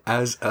 Keen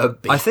as a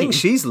bean. I think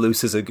she's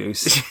loose as a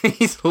goose.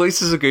 She's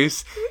loose as a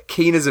goose,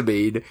 keen as a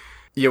bean.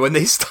 Yeah, when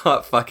they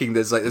start fucking,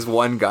 there's like this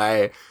one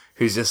guy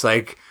who's just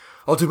like,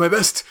 I'll do my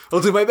best, I'll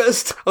do my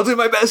best, I'll do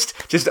my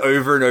best, just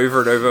over and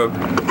over and over.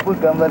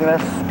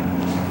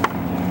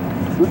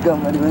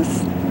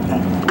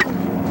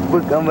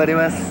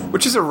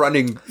 Which is a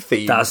running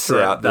theme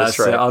throughout this,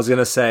 right? I was going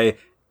to say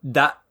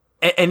that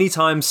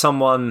anytime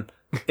someone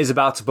is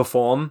about to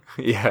perform,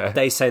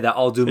 they say that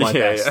I'll do my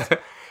best. Yeah.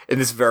 In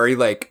this very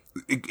like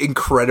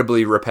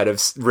incredibly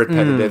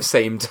repetitive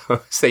same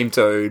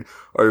tone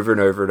over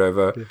and over and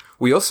over. Yeah.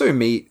 We also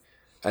meet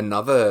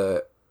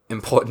another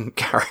important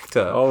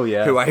character. Oh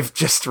yeah, who I've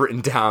just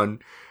written down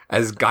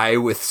as Guy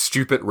with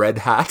Stupid Red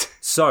Hat.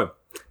 So,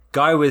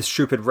 Guy with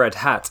Stupid Red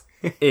Hat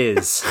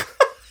is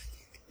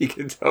you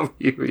can tell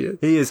me who he is.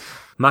 He is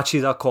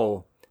Machida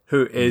Cole,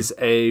 who is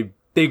a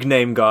big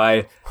name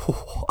guy.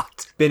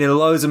 What? been in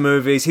loads of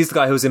movies. He's the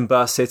guy who was in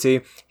Burst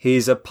City.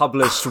 He's a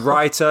published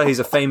writer. He's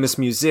a famous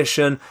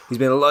musician. He's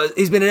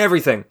been in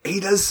everything. He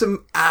does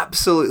some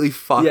absolutely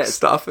fucked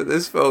stuff in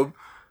this film.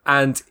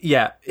 And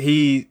yeah,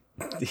 he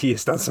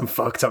has done some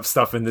fucked up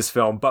stuff in this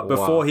film. But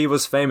before he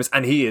was famous,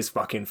 and he is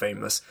fucking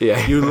famous.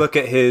 Yeah. You look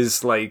at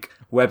his like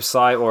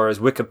website or his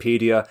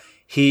Wikipedia,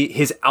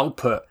 his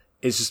output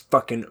is just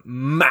fucking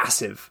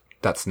massive.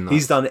 That's nuts.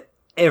 He's done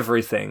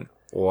everything.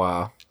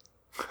 Wow.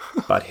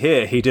 But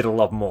here, he did a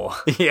lot more.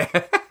 Yeah.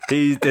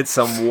 He did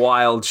some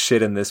wild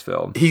shit in this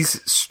film.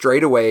 He's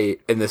straight away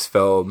in this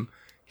film,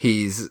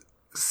 he's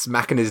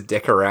smacking his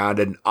dick around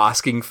and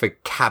asking for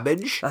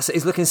cabbage. That's it.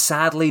 He's looking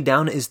sadly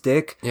down at his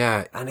dick.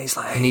 Yeah. And he's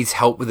like... He needs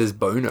help with his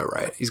boner,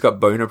 right? He's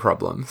got boner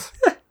problems.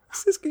 He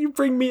says, can you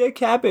bring me a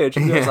cabbage?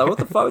 And he's like, what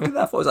the fuck would you do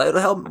that for? He's like,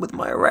 it'll help with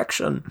my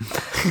erection.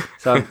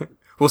 So...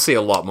 We'll see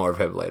a lot more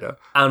of him later.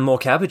 And more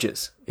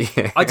cabbages.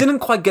 Yeah. I didn't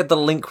quite get the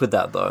link with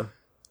that, though.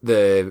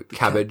 The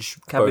cabbage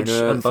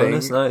boner and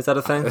bonus? thing? No, is that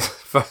a thing?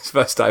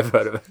 First I've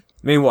heard of it.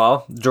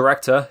 Meanwhile, the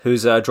director,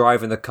 who's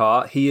driving the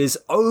car, he is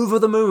over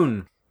the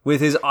moon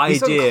with his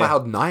idea. He's on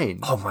cloud 9.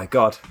 Oh my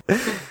god.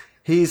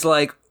 He's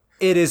like,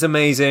 it is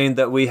amazing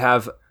that we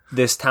have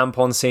this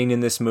tampon scene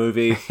in this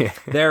movie.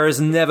 There has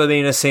never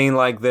been a scene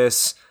like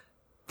this.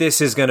 This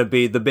is going to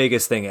be the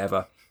biggest thing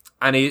ever.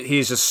 And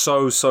he's just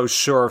so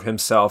sure of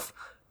himself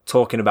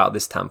talking about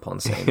this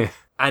tampon scene.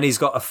 And he's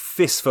got a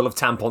fistful of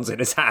tampons in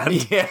his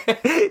hand. Yeah.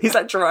 He's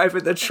like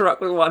driving the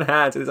truck with one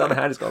hand, and his other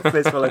hand has got a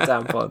fistful of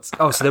tampons.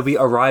 Oh, so then we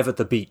arrive at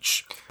the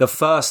beach. The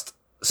first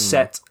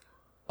set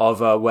of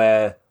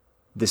where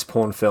this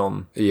porn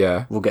film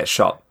will get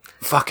shot.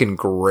 Fucking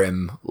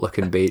grim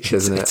looking beach,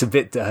 isn't it? It's a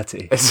bit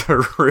dirty. It's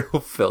a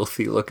real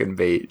filthy looking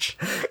beach.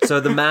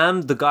 So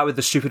the guy with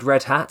the stupid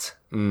red hat,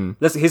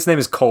 his name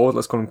is Cole,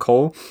 let's call him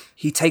Cole.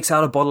 He takes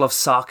out a bottle of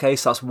sake,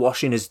 starts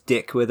washing his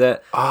dick with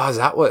it. Oh, is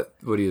that what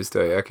he was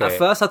doing? Okay. At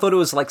first I thought it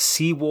was like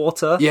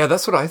seawater. Yeah,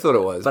 that's what I thought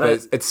it was,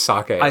 but it's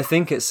sake. I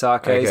think it's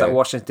sake. Okay. He's like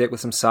washing his dick with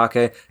some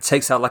sake,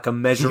 takes out like a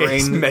measuring...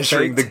 He's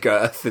measuring the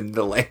girth and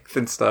the length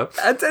and stuff.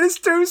 And then it's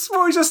too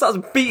small, he just starts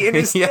beating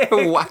his dick.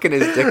 Whacking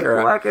his dick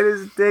around. Whacking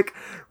his dick.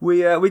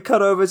 We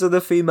cut over to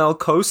the female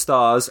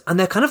co-stars, and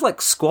they're kind of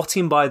like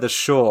squatting by the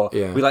shore.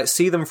 Yeah. We like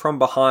see them from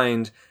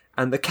behind,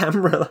 and the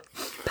camera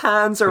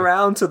pans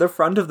around to the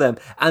front of them,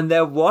 and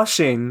they're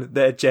washing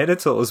their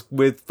genitals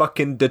with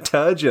fucking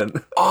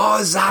detergent. Oh,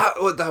 is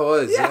that what that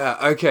was? Yeah.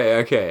 Okay.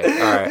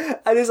 All right.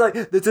 And it's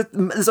like,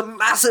 there's a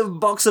massive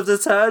box of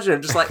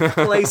detergent just like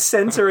placed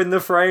center in the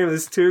frame.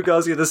 There's two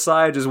girls either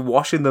side just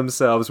washing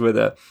themselves with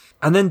it.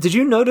 And then, did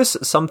you notice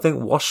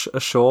something wash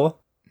ashore?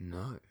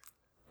 No.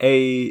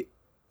 A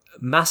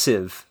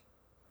massive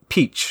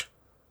peach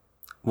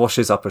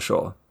washes up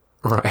ashore.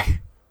 Right.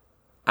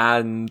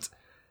 And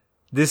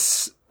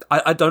this...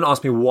 I don't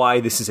ask me why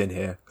this is in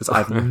here, because I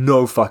have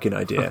no fucking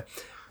idea.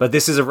 But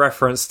this is a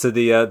reference to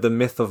the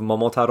myth of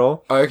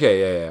Momotaro.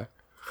 Okay,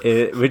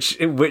 yeah.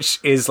 Which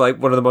is like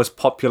one of the most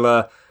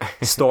popular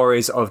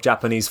stories of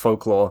Japanese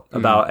folklore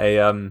about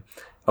a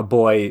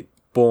boy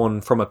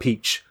born from a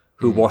peach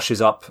who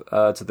washes up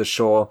to the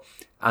shore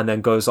and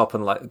then goes off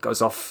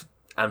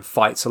and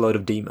fights a load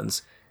of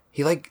demons.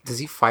 Does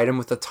he fight him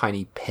with a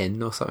tiny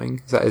pin or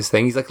something? Is that his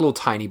thing? He's like a little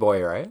tiny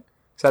boy, right?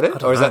 Is that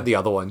it? Or is that the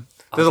other one?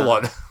 There's a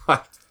lot.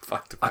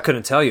 I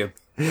couldn't tell you.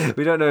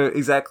 We don't know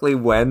exactly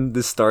when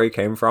this story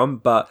came from,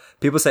 but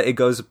people say it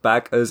goes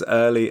back as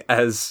early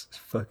as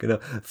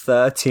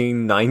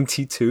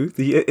 1392,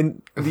 the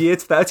year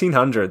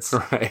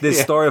 1300s. Right,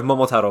 This story of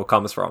Momotaro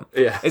comes from.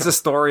 Yeah. It's a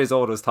story as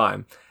old as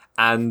time.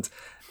 And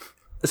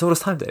as old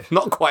as time, Dave.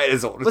 Not quite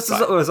as old as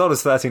time. As old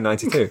as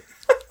 1392.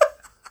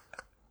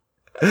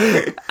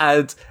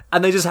 and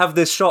they just have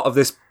this shot of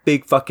this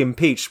big fucking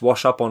peach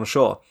wash up on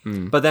shore,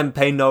 but then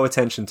pay no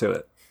attention to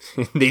it.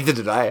 Neither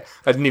did I.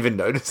 I didn't even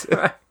notice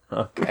it.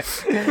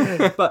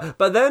 Okay.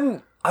 but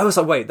then I was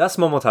like, wait, that's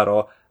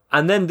Momotaro.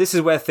 And then this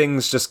is where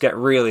things just get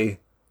really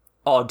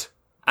odd.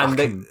 And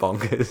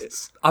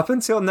bonkers. Up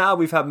until now,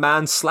 we've had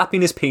man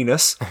slapping his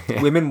penis,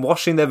 women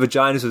washing their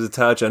vaginas with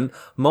detergent,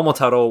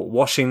 Momotaro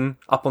washing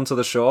up onto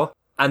the shore.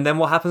 And then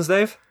what happens,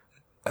 Dave?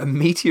 A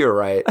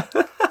meteorite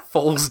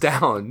falls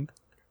down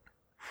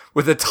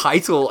with a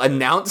title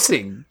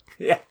announcing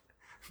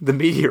the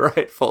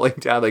meteorite falling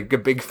down, like a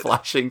big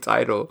flashing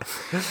title,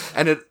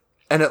 and it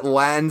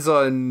lands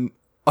on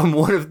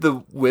one of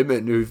the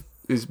women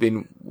who's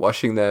been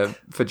washing their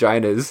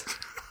vaginas.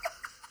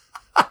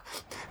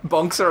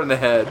 Bonks her on the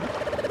head.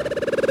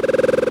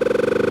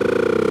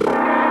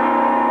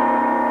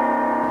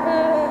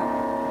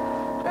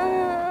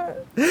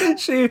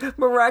 She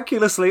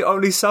miraculously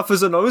only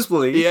suffers a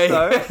nosebleed.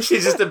 Yeah.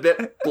 She's just a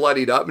bit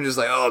bloodied up and just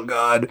like, oh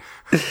god.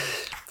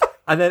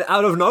 And then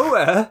out of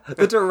nowhere,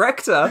 the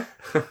director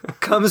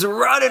comes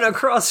running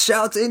across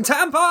shouting,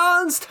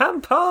 tampons,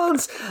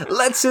 tampons,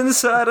 let's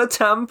insert a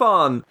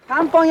tampon.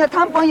 Tampon,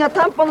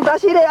 tampon,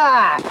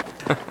 다시래야.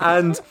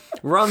 And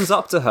runs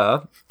up to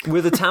her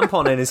with a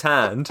tampon in his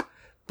hand,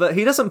 but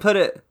he doesn't put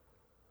it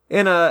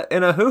in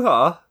a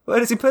hoo-ha. Where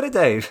does he put it,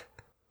 Dave?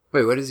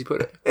 Wait, where does he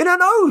put it? In her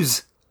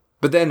nose.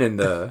 But then in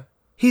the...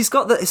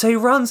 So he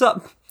runs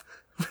up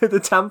with the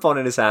tampon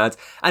in his hand,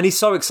 and he's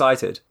so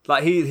excited.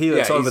 Like, he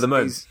looks over the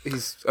moon.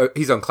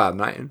 He's on cloud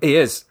nine. He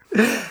is.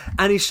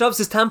 And he shoves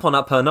his tampon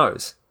up her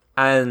nose.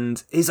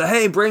 And he's like,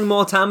 hey, bring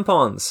more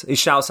tampons. He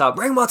shouts out,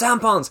 bring more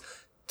tampons.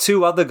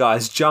 2 other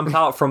guys jump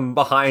out from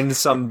behind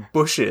some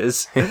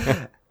bushes.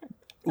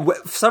 For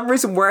some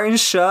reason wearing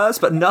shirts,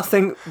 but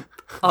nothing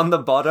on the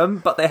bottom,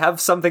 but they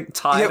have something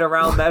tied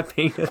around their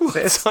penises.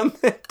 What's on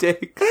their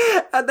dick?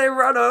 And they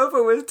run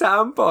over with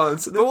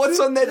tampons. But what's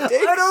on their dicks?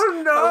 I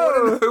don't know. I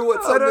want to know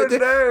what's on their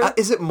dick. Know.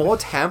 Is it more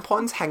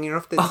tampons hanging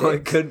off their dicks? Oh,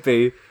 it could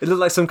be. It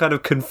looked like some kind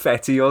of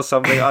confetti or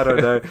something. I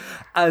don't know.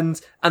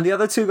 And the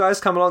other 2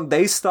 guys come along.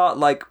 They start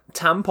like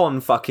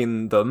tampon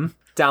fucking them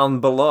down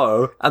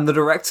below, and the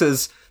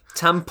director's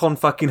tampon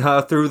fucking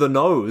her through the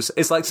nose.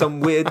 It's like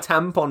some weird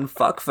tampon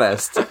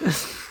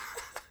fuckfest.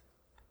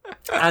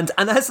 And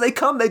as they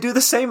come, they do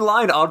the same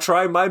line. I'll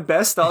try my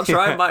best. I'll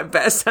try my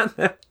best. And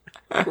they're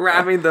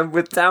ramming them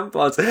with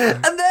tampons.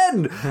 And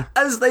then,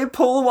 as they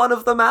pull one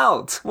of them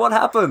out, what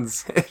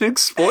happens? It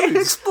explodes. It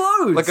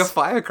explodes. Like a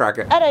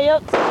firecracker.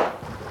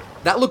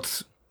 That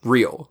looked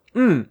real.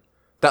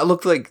 That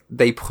looked like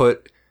they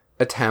put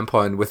a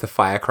tampon with a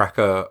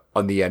firecracker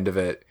on the end of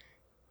it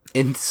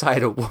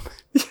inside a woman.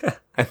 Yeah.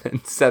 And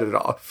then set it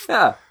off.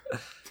 Yeah.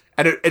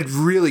 And it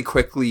really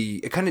quickly,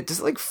 it kind of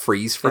does like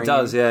freeze frame. It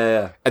does,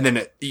 yeah. And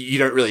then you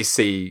don't really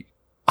see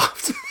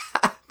after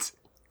that.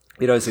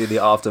 You don't see the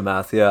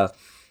aftermath, yeah.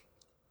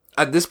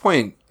 At this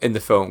point in the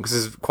film, because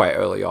this is quite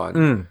early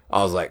on,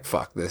 I was like,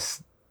 fuck,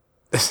 this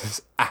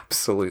is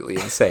absolutely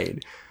insane.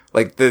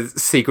 Like, the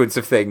sequence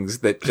of things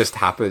that just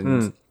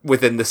happened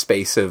within the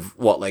space of,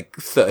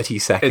 30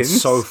 seconds?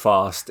 It's so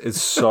fast.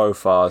 It's so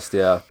fast,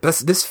 yeah.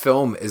 This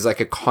film is like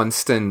a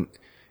constant...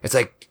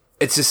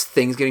 It's just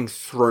things getting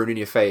thrown in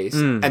your face,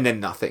 and then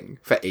nothing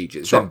for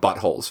ages. Sure. Then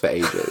buttholes for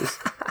ages.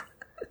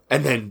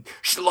 And then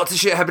lots of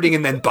shit happening,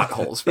 and then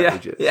buttholes for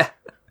ages. Yeah.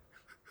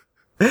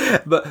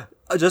 But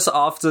just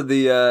after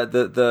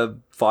the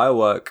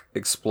firework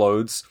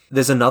explodes,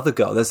 there's another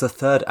girl. There's a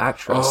third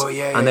actress. Oh,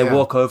 yeah, and they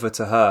walk over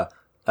to her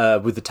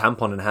with the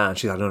tampon in hand.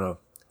 She's like, no,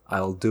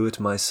 I'll do it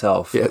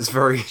myself. Yeah, it's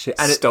very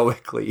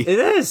stoically. It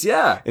is,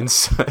 yeah.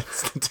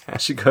 Inserts the tampon.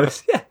 She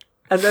goes, yeah.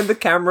 And then the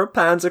camera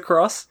pans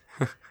across.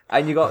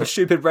 And you got a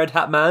stupid red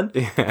hat man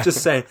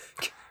just saying,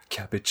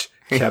 cabbage.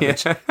 So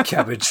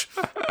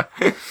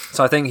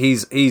I think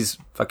he's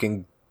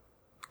fucking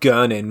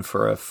gurning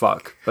for a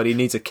fuck, but he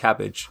needs a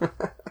cabbage.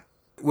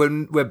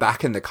 When we're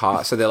back in the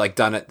car, so they're like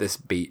done at this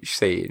beach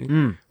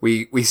scene,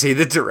 we see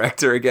the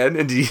director again,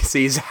 and do you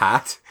see his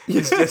hat?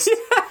 He's just,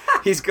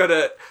 he's got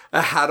a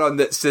hat on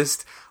that's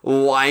just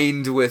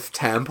lined with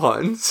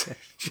tampons,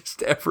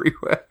 just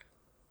everywhere.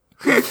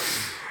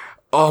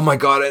 Oh my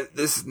god,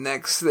 this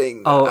next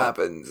thing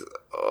happens.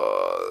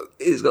 Oh.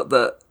 He's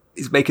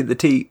making the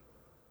tea.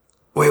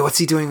 Wait, what's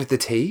he doing with the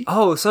tea?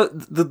 Oh, so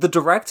the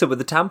director with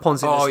the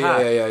tampons in his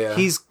hat. Yeah.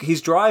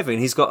 He's driving.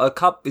 He's got a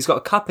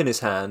cup in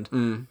his hand,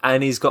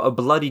 and he's got a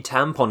bloody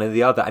tampon in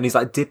the other, and he's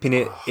like dipping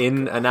it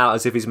in and out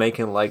as if he's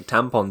making like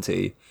tampon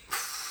tea.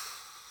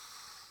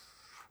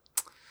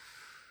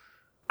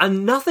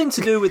 And nothing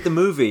to do with the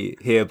movie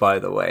here, by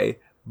the way.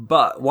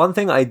 But one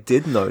thing I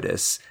did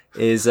notice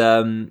is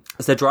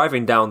as they're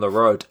driving down the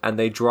road and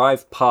they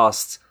drive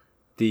past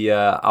the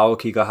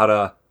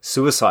Aokigahara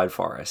suicide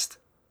forest.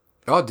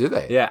 Oh, do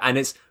they? Yeah, and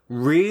it's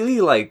really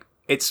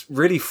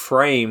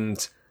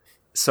framed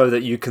so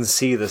that you can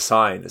see the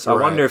sign. So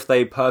I wonder if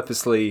they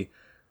purposely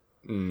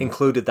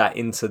included that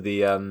into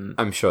the...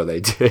 I'm sure they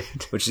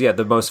did. Which is,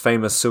 the most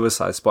famous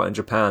suicide spot in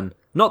Japan.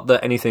 Not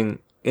that anything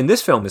in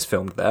this film is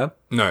filmed there.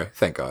 No,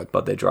 thank God.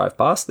 But they drive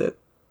past it.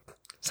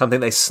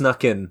 Something they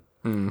snuck in.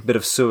 A bit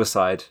of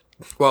suicide.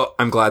 Well,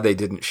 I'm glad they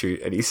didn't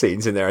shoot any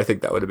scenes in there. I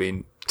think that would have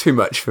been too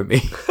much for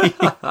me.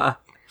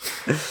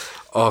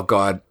 Oh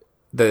God,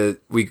 the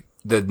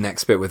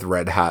next bit with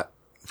Red Hat,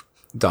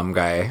 dumb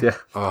guy. Yeah.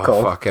 Oh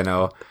cool. Fucking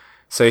hell.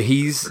 So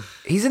he's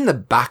in the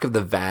back of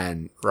the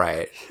van,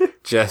 right?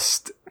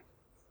 Just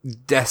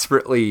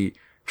desperately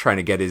trying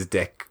to get his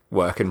dick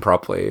working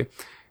properly,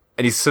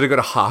 and he's sort of got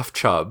a half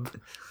chub,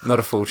 not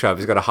a full chub.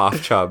 He's got a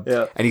half chub,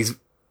 and he's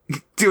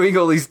doing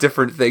all these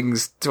different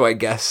things to, I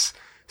guess,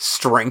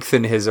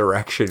 strengthen his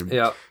erection.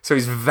 Yeah. So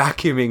he's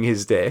vacuuming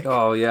his dick.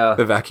 Oh, yeah.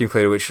 The vacuum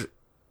cleaner, which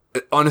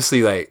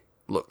honestly,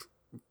 looked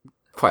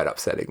quite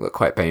upsetting, looked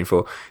quite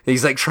painful.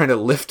 He's trying to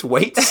lift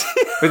weights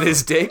with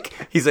his dick.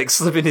 He's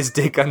slipping his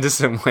dick under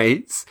some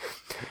weights.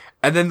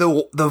 And then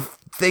the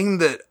thing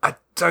that I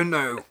don't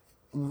know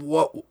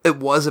what it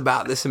was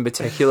about this in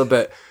particular,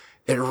 but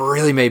it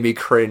really made me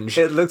cringe.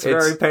 It looks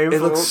very painful.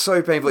 It looks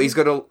so painful. He's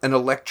got an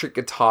electric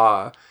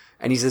guitar,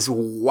 and he's just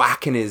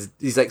whacking he's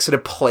sort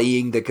of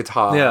playing the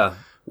guitar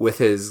with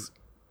his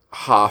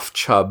half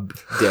chub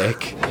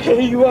dick. Here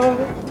you are.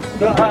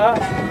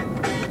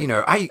 You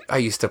know, I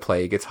used to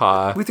play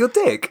guitar. With your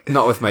dick?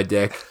 Not with my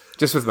dick,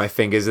 just with my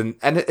fingers, and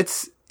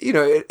it's, you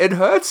know, it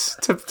hurts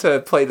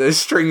to play those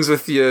strings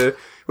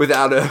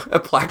without a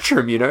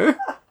plectrum, you know?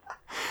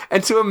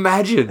 And to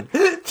imagine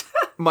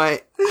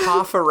my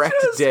half erect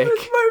dick.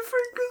 With my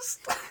fingers.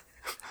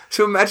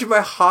 So imagine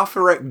my half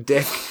erect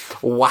dick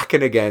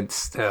whacking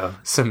against Yeah.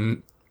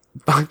 some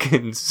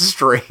fucking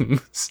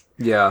strings.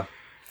 Yeah.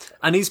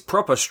 And he's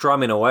proper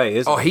strumming away,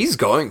 isn't Oh, he? he's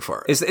going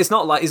for it. It's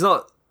not like he's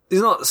not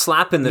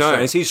slapping the No.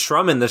 strings, he's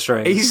strumming the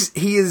strings.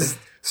 He is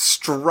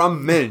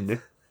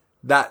strumming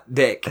that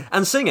dick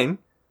And singing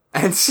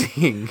and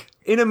singing.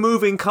 in a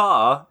moving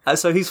car, and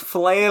so he's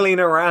flailing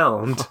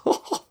around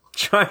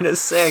trying to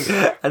sing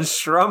and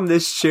strum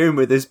this tune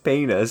with his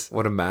penis.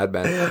 What a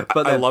madman.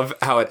 But I then- love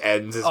how it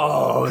ends as Oh,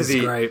 well. 'Cause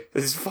it's great.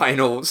 His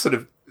final sort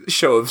of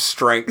show of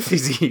strength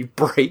is he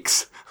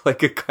breaks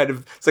like a kind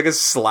of, it's like a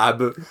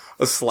slab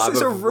It's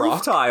of a roof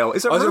rock. tile.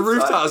 It's a Oh, it's a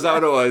roof tile, is that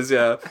what it was?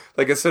 Yeah.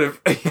 Like a sort of,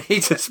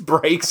 he just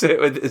breaks it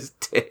with his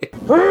dick.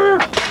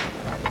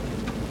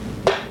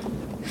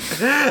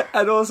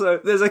 And also,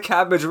 there's a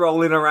cabbage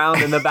rolling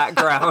around in the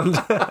background.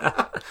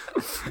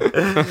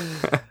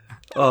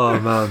 Oh,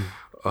 man.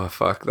 Oh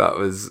fuck, that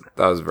was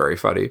very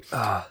funny.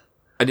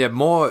 And yeah,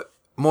 more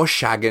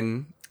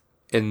shagging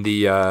in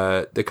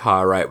the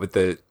car, right? With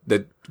the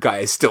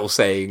guy still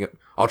saying,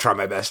 "I'll try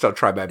my best. I'll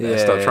try my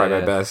best. I'll try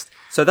my best."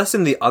 So that's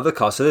in the other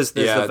car. So there's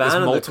the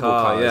van and the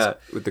car. cars Yeah.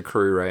 with the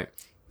crew, right?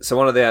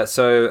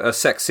 So a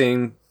sex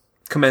scene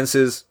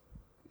commences.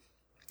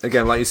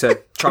 Again, like you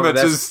said, try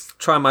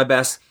my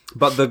best.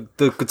 But the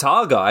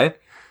guitar guy,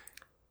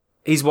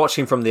 he's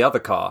watching from the other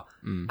car,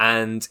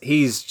 and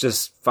he's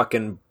just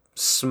fucking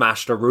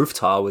smashed a roof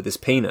tile with his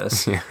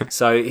penis. Yeah.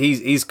 So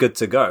he's good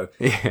to go.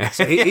 Yeah.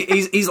 So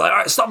he's like, all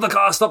right, stop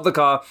the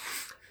car.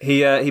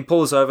 He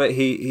pulls over.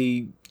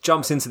 He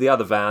jumps into the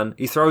other van.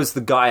 He throws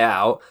the guy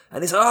out,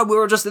 and he's like, oh, we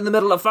were just in the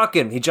middle of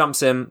fucking. He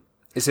jumps in.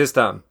 It's his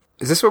turn.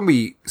 Is this when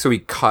we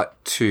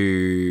cut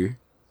to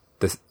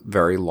this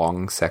very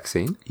long sex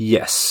scene?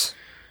 Yes.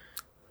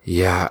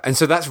 Yeah, and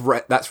so that's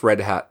Red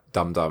Hat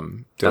Dum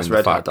Dum. That's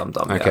Red Hat Dum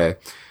Dum. Okay.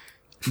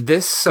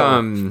 This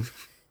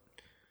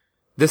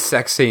this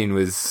sex scene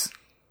was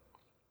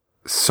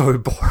so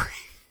boring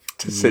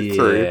to sit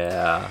through.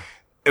 Yeah.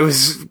 It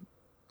was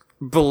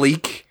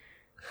bleak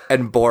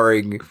and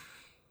boring.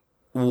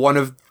 One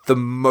of the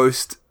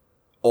most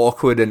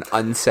awkward and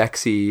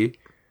unsexy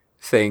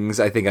things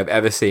I think I've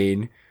ever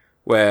seen,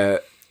 where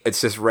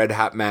it's just Red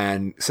Hat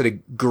Man sort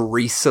of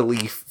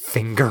greasily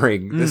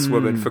fingering this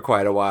woman for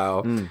quite a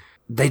while.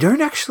 They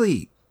don't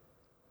actually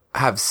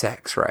have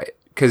sex, right?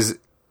 Because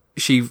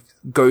she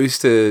goes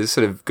to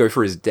sort of go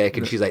for his dick,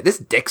 and she's like, "This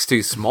dick's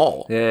too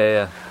small."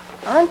 Yeah.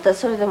 あんた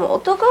それでも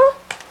男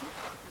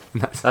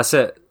That's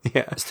it.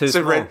 Yeah. It's too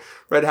so small.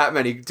 Red Hat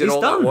Man, he did He's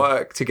all done. that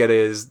work to get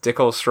his dick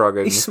all strong.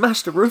 And He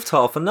smashed a roof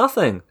tile for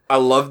nothing. I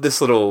love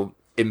this little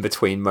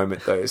in-between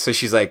moment, though. So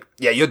she's like,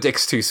 "Yeah, your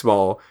dick's too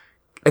small."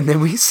 And then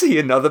we see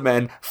another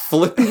man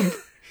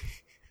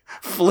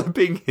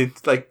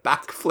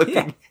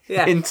backflipping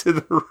Yeah. into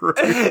the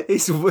room.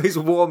 He's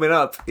warming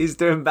up. He's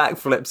doing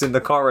backflips in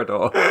the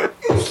corridor.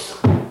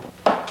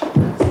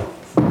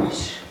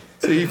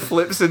 So he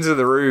flips into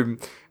the room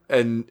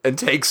and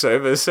takes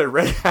over. So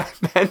Red Hat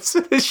Man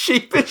sort of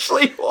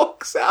sheepishly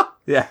walks out.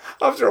 Yeah.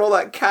 After all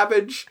that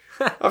cabbage,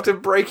 after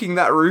breaking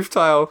that roof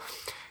tile,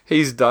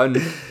 he's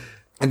done.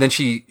 And then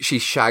she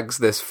shags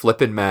this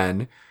flippin'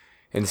 man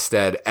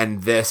instead.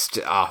 And this,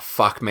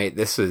 fuck, mate,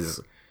 this is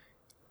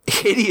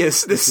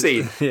hideous, this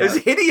scene. Yeah. It's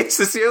hideous.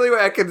 It's the only way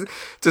I can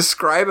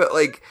describe it.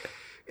 Like,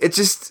 it's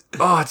just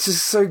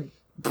so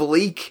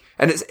bleak.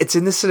 And it's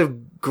in this sort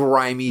of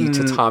grimy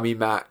tatami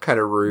mat kind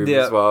of room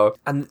as well.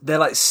 And they're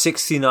like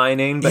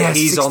 69ing, but Yeah,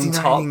 he's on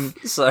 69ing.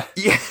 top. So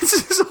Yeah,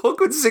 it's this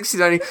awkward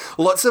 69.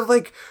 Lots of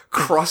like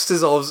cross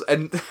dissolves,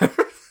 and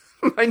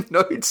my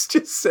notes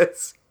just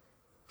says,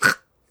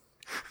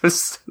 I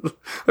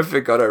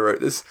forgot I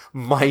wrote this,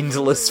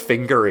 mindless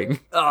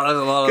fingering. oh, there's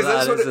a lot of Because that.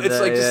 that's what isn't it's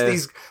there? like, just Yeah.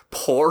 these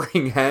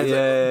pouring hands.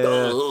 Yeah.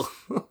 Ugh.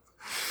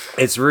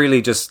 It's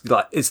really just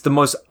like it's the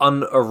most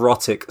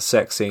unerotic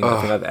sex scene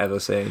I think I've ever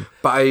seen.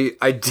 But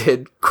I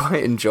did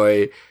quite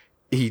enjoy.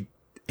 He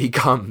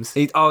comes.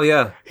 He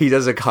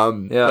does a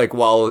cum. Yeah. Like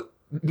while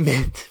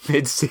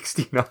mid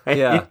 69.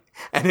 Yeah.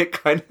 And it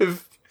kind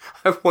of,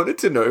 I wanted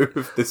to know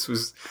if this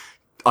was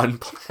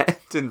unplanned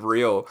and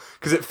real,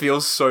 because it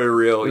feels so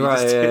real. You Right,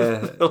 just yeah, hear yeah.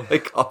 the,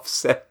 like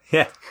offset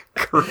Yeah.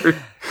 crew,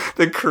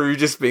 the crew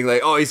just being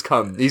like, "Oh, he's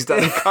come, he's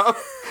done cum,"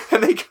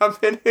 and they come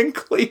in and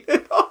clean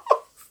it off.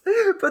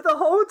 But the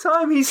whole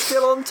time he's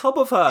still on top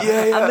of her.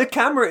 Yeah, yeah. And the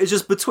camera is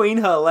just between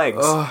her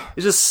legs.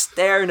 It's just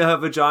staring at her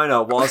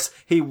vagina whilst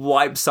he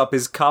wipes up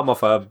his cum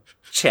off her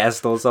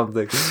chest or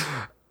something.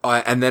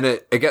 And then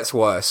it gets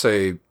worse.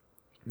 So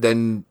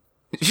then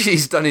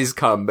she's done his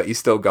cum, but he's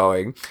still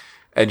going,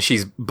 and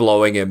she's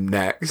blowing him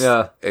next.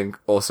 Yeah. And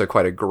also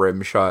quite a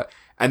grim shot.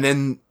 And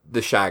then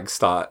the shag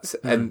starts,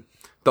 and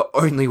the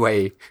only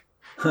way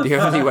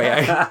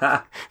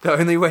I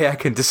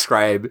can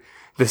describe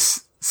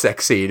this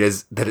sex scene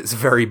is that it's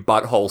very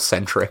butthole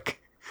centric.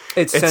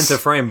 It's center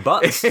frame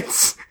butts.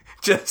 It's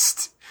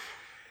just,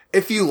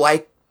 if you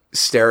like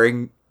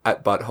staring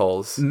at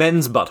buttholes,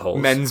 Men's buttholes.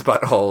 men's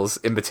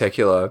buttholes in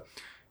particular,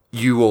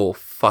 you will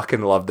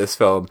fucking love this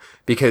film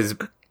because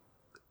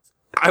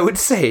I would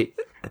say,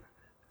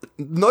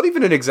 not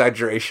even an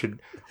exaggeration,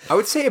 I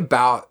would say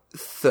about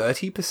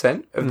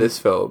 30% of this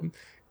film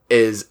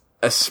is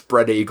a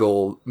spread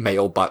eagle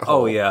male butthole.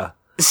 Oh, yeah.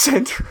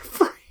 Center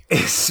frame.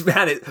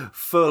 Man, it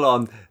full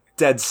on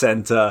dead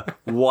center,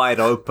 wide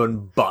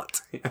open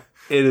butt.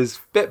 It is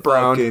Bit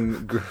brown.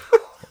 fucking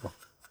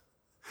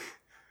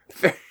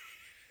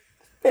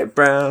bit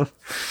brown.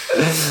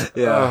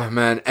 Yeah. Oh,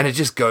 man. And it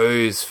just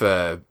goes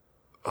for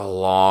a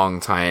long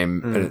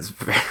time, and it's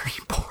very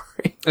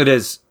boring. It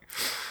is.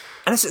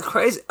 And it's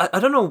crazy. I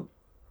don't know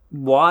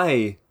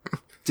why.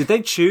 Did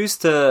they choose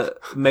to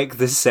make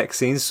this sex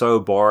scene so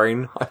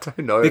boring? I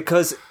don't know.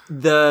 Because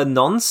the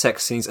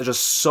non-sex scenes are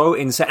just so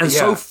insane and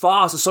so Yeah.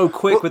 fast and so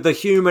quick with the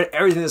humor and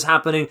everything that's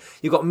happening.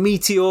 You've got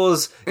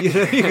meteors, you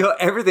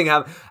got everything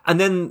happening. And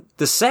then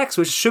the sex,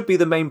 which should be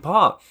the main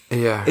part,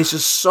 Yeah. it's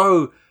just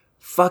so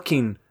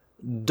fucking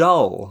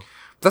dull.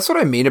 That's what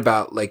I mean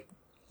about, like,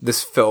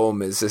 this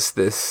film is just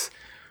this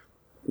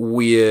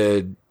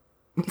weird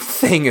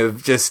thing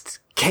of just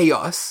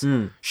chaos,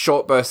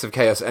 short bursts of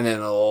chaos, and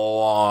then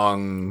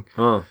long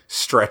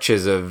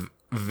stretches of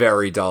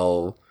very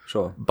dull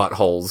Sure.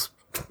 buttholes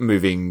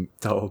moving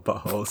Dull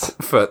buttholes.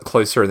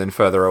 closer and then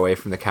further away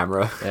from the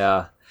camera,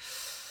 Yeah.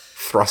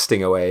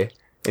 thrusting away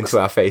into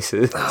our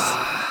faces.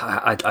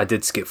 I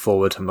did skip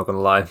forward, I'm not going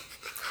to lie.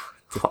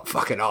 Oh,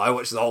 fucking hell, I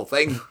watched the whole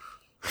thing.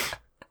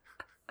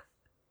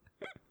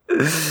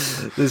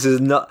 This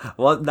is not...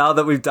 Well, now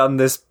that we've done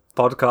this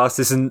podcast,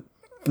 this isn't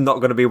not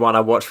going to be one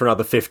I watch for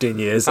another 15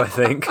 years, I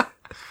think.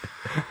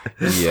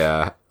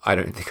 Yeah, I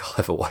don't think I'll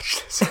ever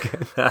watch this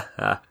again.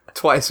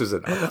 Twice was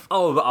enough.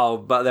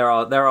 But there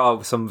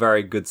are some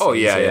very good scenes. Oh,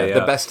 yeah, here, yeah.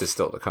 The best is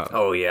still to come.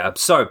 Oh, yeah.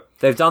 So,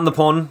 they've done the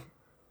porn.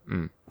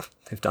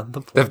 They've done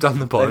the porn. They've done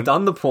the porn. They've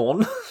done the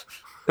porn.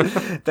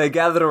 They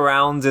gathered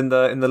around in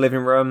the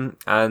living room,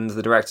 and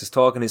the director's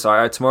talking. He's like,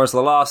 all right, tomorrow's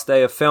the last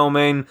day of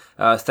filming.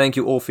 Thank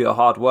you all for your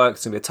hard work.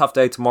 It's going to be a tough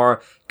day tomorrow.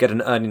 Get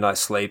an early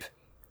night's sleep.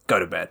 Go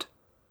to bed.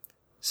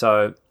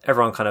 So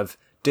everyone kind of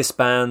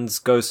disbands,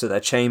 goes to their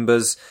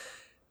chambers.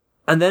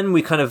 And then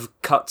we kind of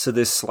cut to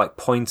this like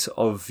point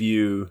of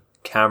view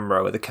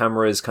camera where the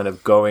camera is kind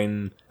of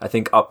going, I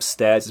think,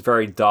 upstairs. It's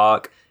very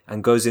dark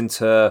and goes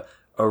into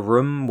a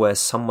room where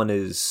someone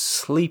is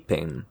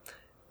sleeping.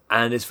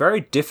 And it's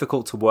very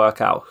difficult to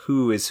work out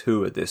who is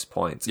who at this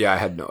point. Yeah, I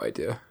had no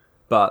idea.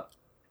 But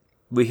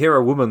we hear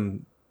a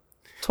woman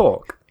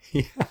talk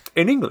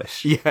in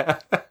English. Yeah.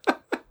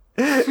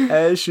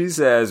 And she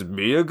says,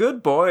 "Be a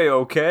good boy,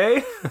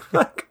 okay?"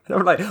 And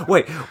I'm like,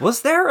 wait,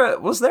 was there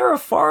a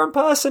foreign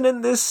person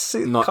in this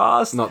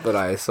cast? Not that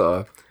I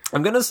saw.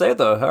 I'm gonna say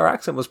though, her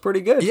accent was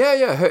pretty good. Yeah,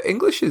 yeah. Her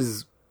English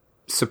is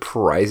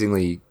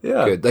surprisingly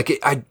good. Like,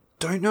 I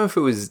don't know if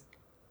it was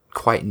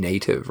quite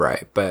native,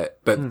 right? But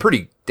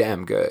pretty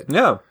damn good.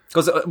 Yeah,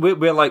 because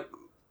we're like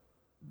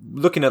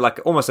looking at like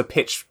almost a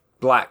pitch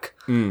black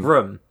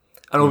room,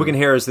 and all we can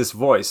hear is this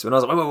voice. And I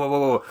was like,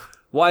 whoa.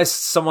 Why is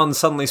someone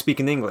suddenly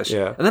speaking English?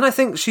 Yeah. And then I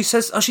think she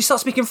says, she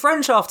starts speaking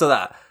French after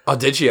that. Oh,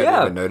 did she? I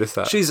didn't even notice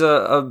that. She's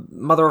a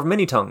mother of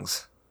many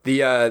tongues.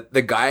 The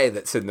guy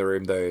that's in the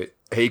room, though,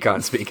 he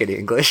can't speak any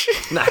English.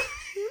 Nah.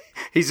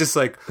 He's just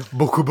like,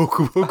 boku,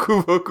 boku,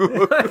 boku,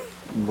 boku.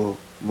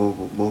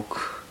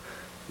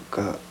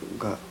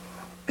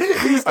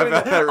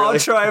 I'll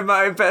try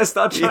my best.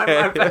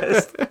 My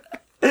best.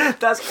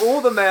 That's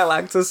all the male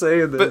actors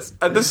say in this.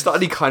 But at the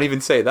start, he can't even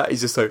say that.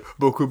 He's just like,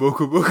 boku,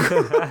 boku,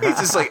 boku. He's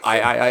just like,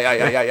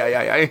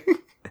 I.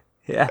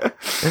 Yeah.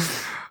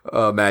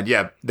 Oh, man.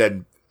 Yeah.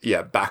 Then,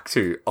 yeah, back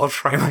to, I'll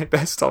try my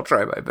best. So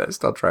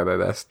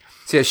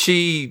yeah,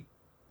 she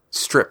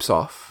strips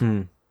off.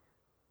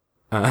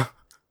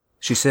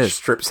 She says,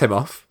 Strips him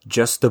off.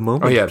 "Just a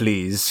moment, yeah.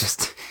 please."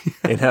 Just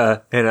in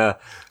her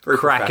Very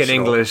crack in professional.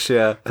 English.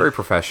 Yeah. Very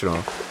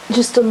professional.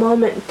 Just a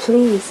moment,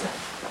 please.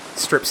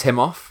 Strips him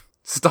off.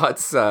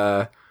 Starts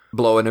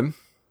blowing him.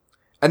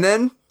 And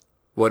then,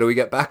 what do we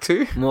get back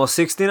to? More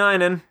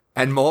 69ing.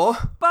 And more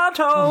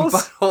Buttholes.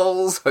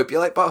 buttholes. Hope you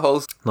like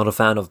buttholes. Not a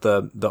fan of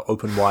the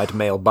open wide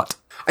male butt.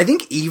 I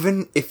think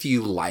even if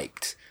you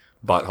liked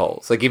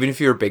buttholes, like even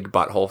if you're a big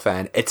butthole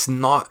fan, it's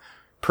not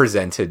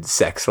presented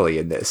sexily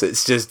in this.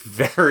 It's just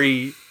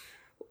very,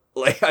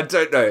 like, I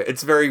don't know,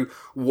 it's very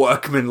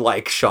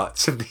workman-like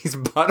shots of these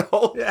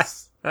buttholes.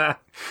 Yes.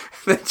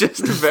 They're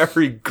just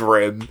very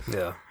grim.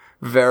 Yeah.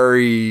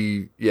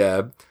 Very,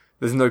 yeah,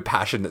 there's no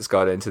passion that's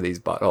got into these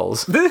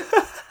buttholes.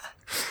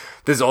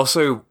 There's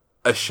also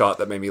a shot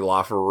that made me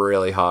laugh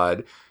really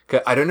hard.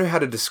 I don't know how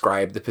to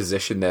describe the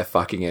position they're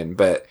fucking in,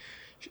 but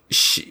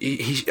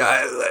he's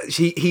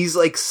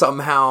like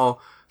somehow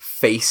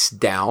face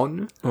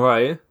down,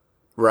 Right.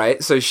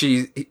 right? So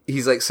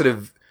he's like sort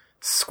of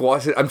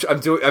squatted.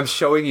 I'm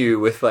showing you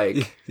with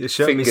like You're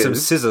showing me some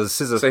scissors.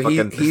 So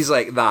fucking... he's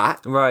like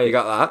that, Right. You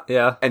got that,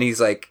 Yeah. And he's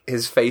like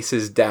his face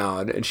is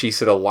down, and she's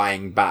sort of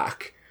lying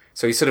back.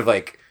 So he's sort of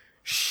like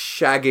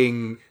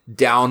shagging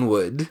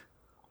downward,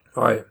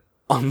 Right.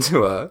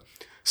 onto her,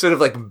 sort of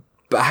like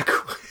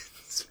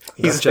backwards.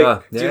 He's Gotcha.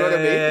 like, do you know what I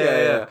mean?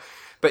 Yeah.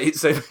 But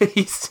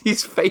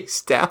he's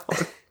face down.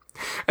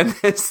 And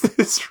there's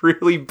this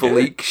really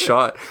bleak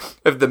shot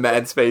of the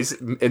man's face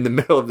in the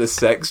middle of the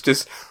sex.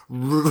 Just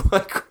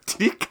like,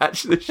 did you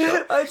catch the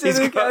shot? I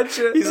didn't catch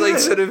it. He's like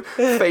sort of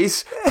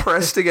face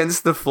pressed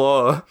against the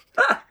floor,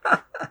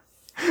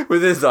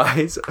 with his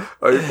eyes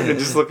open and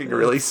just looking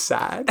really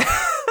sad.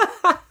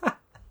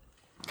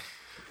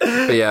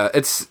 But yeah,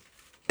 it's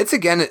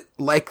again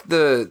like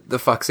the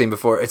fuck scene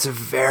before. It's a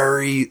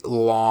very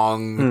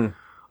long,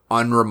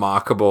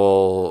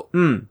 unremarkable.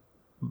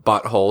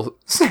 Butthole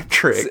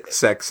centric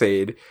sex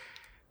scene,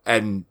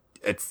 and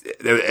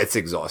it's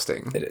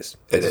exhausting. It's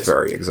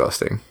very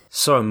exhausting.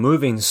 So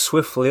moving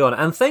swiftly on,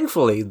 and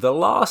thankfully the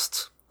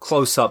last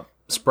close-up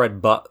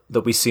spread butt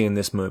that we see in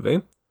this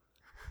movie.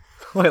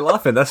 Why are you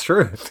laughing? That's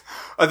true.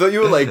 I thought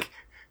you were like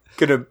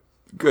gonna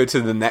go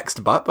to the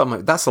next butt, but I'm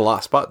like, that's the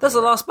last butt. That's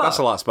the last butt. That's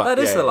the last butt. That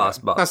is the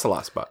last butt. That's the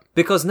last butt.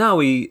 Because now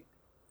we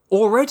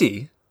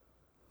already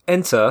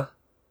enter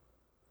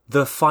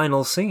the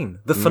final scene,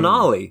 the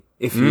finale,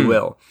 if you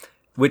will,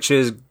 which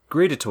is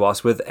greeted to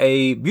us with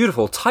a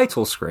beautiful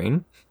title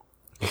screen.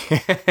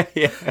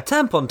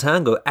 Tampon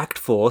Tango Act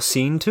 4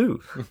 Scene 2.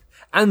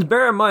 And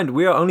bear in mind,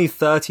 we are only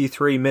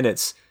 33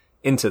 minutes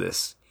into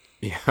this.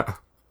 Yeah.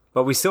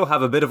 But we still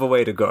have a bit of a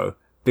way to go,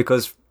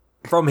 because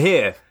from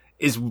here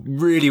is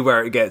really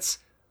where it gets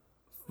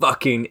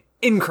fucking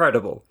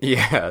incredible.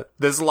 Yeah.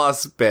 This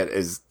last bit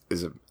is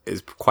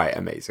quite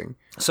amazing.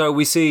 So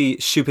we see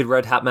stupid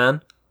red hat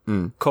man,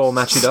 Cole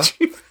Machida.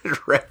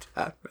 Stupid red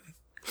hat man.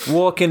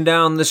 Walking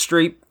down the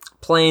street,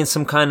 playing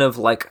some kind of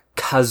like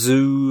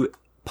kazoo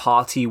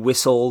party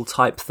whistle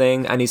type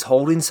thing, and he's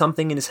holding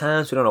something in his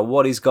hands. We don't know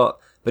what he's got,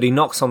 but he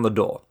knocks on the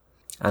door,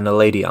 and a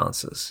lady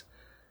answers.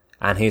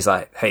 And he's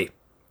like, hey,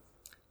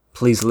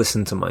 please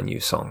listen to my new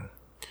song.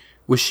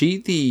 Was she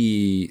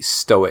the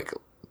stoic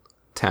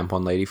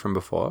tampon lady from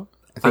before?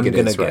 I'm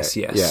gonna guess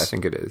yes. Yeah, I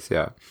think it is,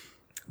 yeah.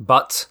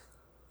 But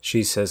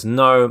she says,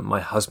 no, my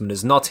husband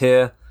is not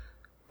here.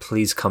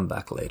 Please come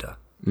back later.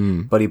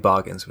 But he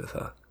bargains with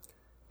her.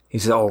 He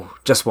says, oh,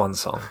 just one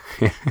song.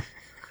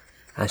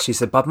 And she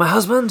said, but my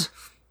husband?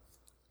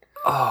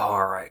 Oh,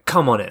 all right,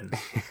 come on in.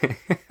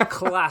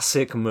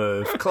 Classic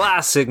move.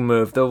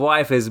 The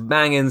wife is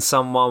banging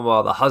someone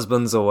while the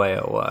husband's away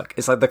at work.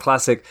 It's like the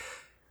classic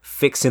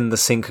fixing the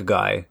sink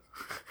guy.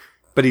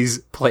 But he's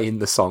playing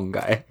the song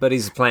guy.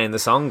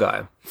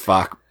 Fuck.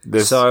 Fuck.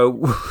 This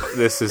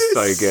is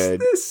so good.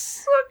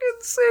 This fucking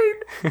scene.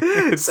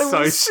 It's so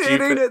we're stupid.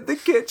 sitting at the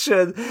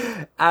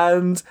kitchen,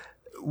 and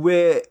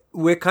we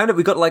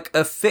got like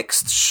a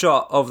fixed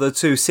shot of the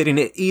two sitting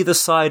at either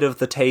side of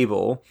the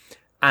table,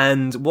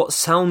 and what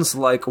sounds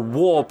like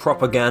war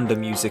propaganda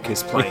music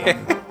is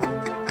playing.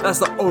 That's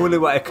the only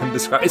way I can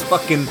describe it. It's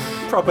fucking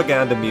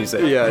propaganda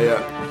music.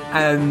 Yeah.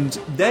 And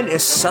then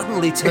it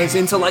suddenly turns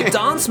into like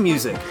dance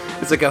music.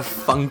 It's like a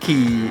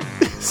funky,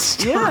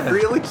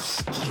 really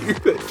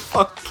stupid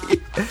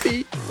funky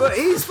beat. But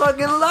he's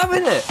fucking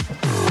loving it.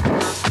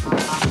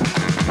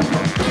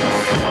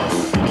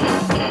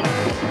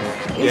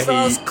 He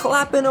starts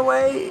clapping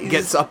away.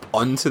 Gets up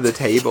onto the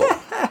table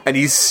and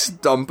he's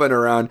stomping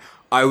around.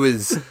 I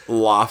was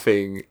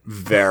laughing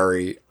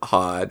very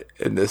hard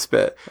in this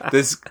bit.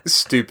 This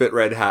stupid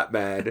red hat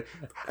man.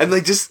 And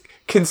like just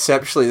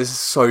conceptually, this is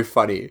so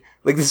funny.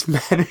 Like this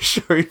man is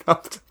showing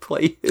up to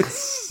play his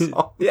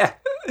song. Yeah.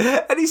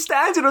 And he's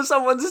standing on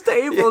someone's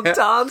table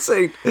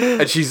dancing.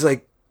 And she's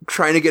like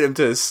trying to get him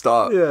to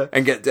stop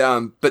and get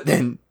down. But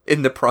then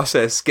in the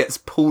process gets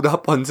pulled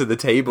up onto the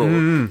table.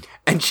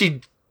 And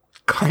she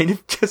kind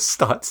of just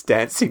starts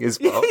dancing as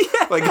well.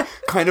 Like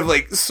kind of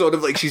like sort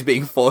of like she's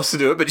being forced to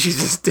do it, but she's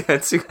just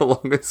dancing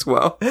along as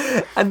well.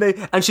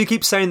 And she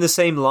keeps saying the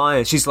same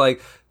line. She's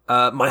like,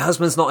 my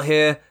husband's not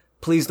here,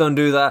 please don't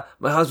do that.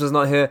 My husband's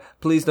not here,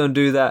 please don't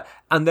do that.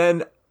 And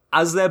then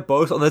as they're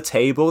both on the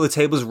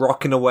table's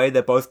rocking away,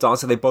 they're both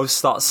dancing, they both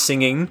start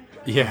singing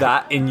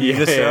that in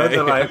unison.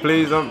 They're like,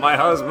 please don't, my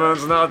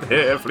husband's not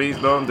here, please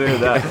don't do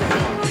that.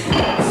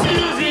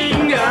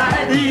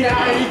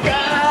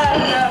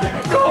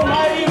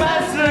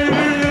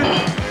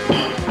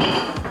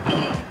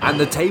 And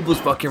the table's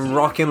fucking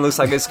rocking, looks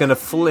like it's gonna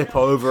flip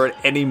over at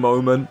any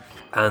moment.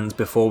 And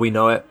before we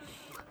know it,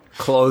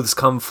 clothes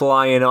come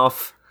flying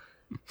off.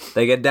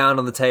 They get down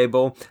on the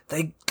table.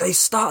 They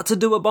start to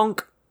do a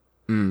bonk.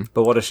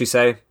 But what does she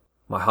say?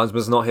 My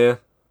husband's not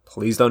here.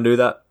 Please don't do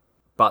that.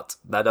 But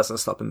that doesn't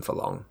stop him for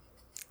long.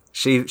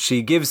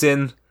 She gives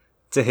in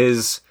to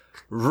his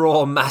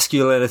raw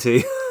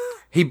masculinity.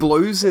 He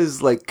blows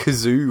his like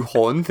kazoo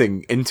horn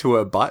thing into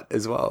her butt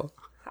as well.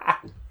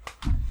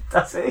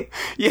 Does he?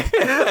 Yeah.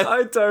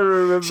 I don't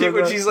remember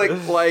When she's like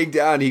lying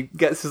down, he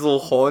gets his little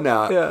horn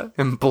out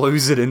and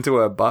blows it into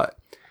her butt.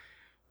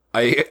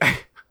 I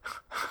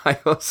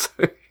also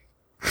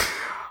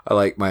I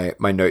like my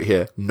note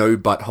here. No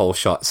butthole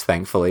shots,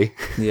 thankfully.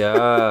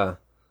 Yeah.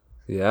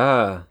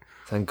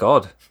 Thank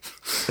God.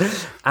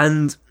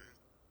 And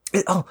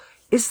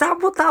is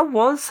that what that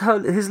was?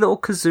 His little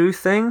kazoo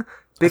thing?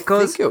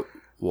 Because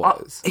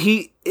was.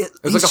 It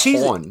was like a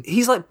horn.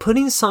 He's like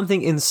putting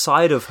something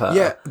inside of her.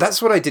 Yeah,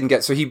 that's what I didn't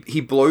get. So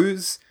he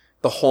blows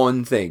the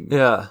horn thing.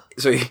 Yeah.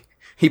 So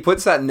he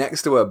puts that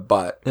next to her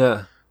butt.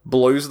 Yeah.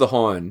 Blows the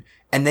horn,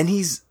 and then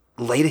he's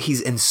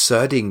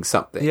inserting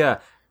something. Yeah.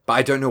 But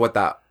I don't know what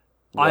that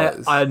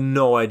was. I had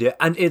no idea.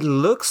 And it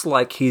looks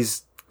like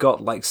he's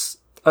got like...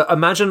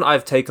 imagine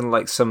I've taken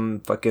like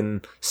some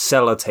fucking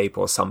sellotape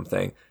or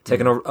something,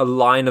 taken a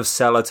line of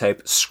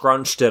sellotape,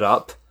 scrunched it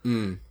up,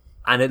 and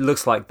it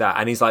looks like that.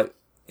 And he's like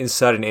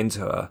inserting it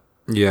into her.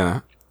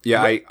 Yeah.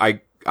 Yeah,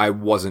 I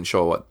wasn't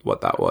sure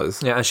what that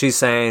was. Yeah, and she's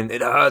saying,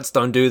 it hurts,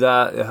 don't do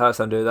that. It hurts,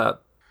 don't do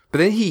that. But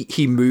then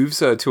he moves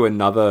her to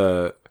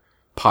another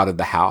part of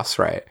the house,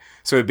 right?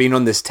 So we've been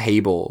on this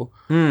table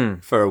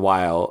for a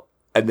while,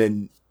 and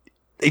then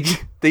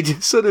they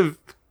just sort of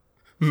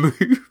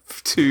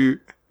move to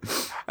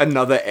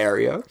another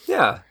area.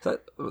 Yeah, kind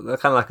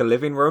of like a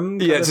living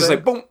room. Yeah, it's just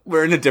like, boom,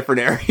 we're in a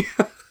different area.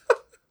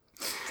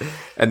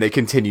 And they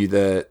continue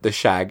the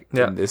shag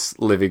in this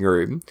living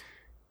room.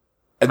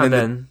 And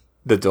then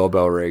the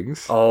doorbell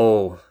rings.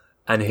 Oh,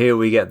 and here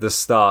we get the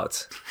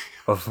start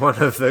of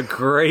one of the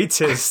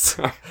greatest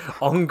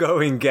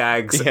ongoing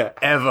gags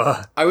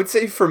ever. I would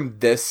say from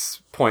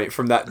this point,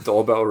 from that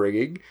doorbell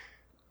ringing,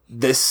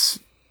 this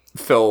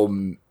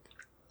film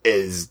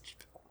is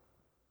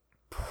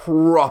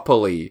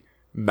properly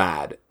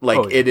mad.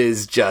 Like, it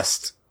is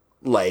just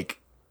like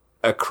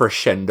a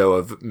crescendo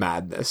of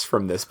madness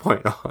from this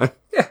point on.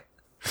 Yeah.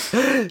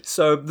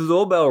 So the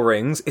doorbell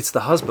rings. It's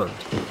the husband.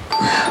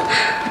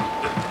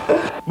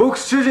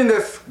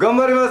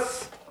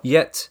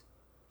 Yet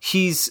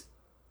he's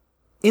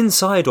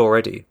inside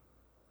already.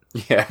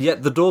 Yeah.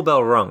 Yet the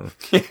doorbell rung.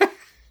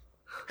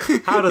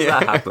 How does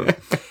that happen?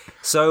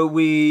 So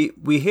we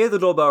hear the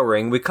doorbell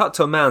ring. We cut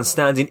to a man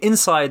standing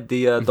inside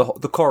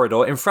the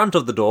corridor in front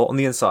of the door on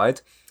the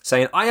inside,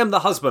 saying, "I am the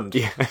husband.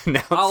 Yeah,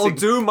 I'll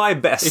do my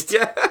best."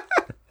 Yeah.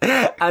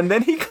 And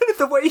then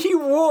the way he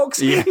walks,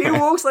 he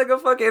walks like a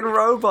fucking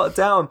robot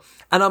down.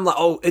 And I'm like,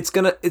 oh, it's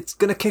gonna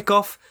kick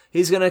off.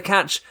 He's gonna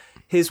catch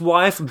his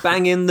wife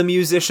banging the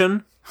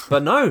musician.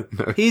 But no,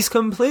 he's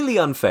completely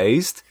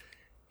unfazed.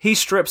 He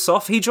strips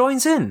off. He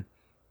joins in.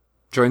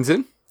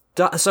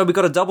 So we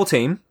got a double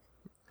team.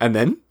 And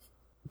then?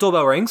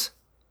 Doorbell rings.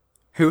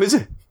 Who is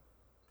it?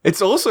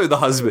 It's also the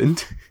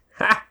husband.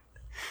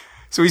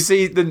 So we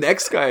see the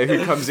next guy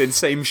who comes in,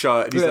 same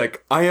shot, and he's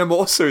like, "I am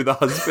also the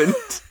husband."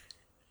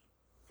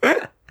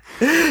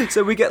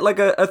 So we get like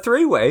a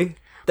three-way.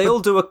 They all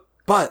do a...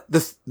 But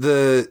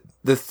the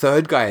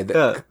third guy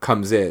that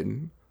comes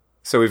in,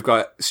 so we've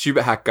got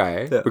stupid hack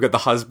guy, we've got the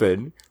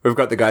husband, we've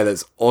got the guy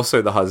that's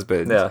also the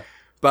husband. Yeah.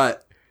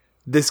 But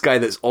this guy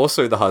that's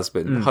also the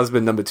husband,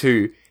 husband number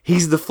 2,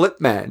 he's the flip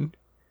man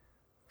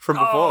from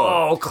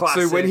before. Oh,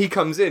 classic. So when he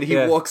comes in, he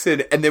walks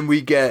in, and then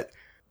we get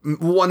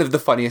one of the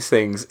funniest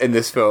things in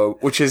this film,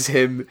 which is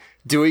him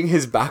doing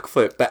his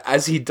backflip, but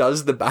as he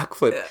does the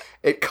backflip,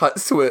 it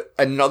cuts to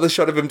another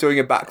shot of him doing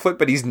a backflip,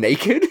 but he's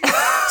naked.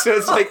 So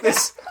it's like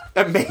this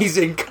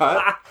amazing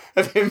cut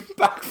of him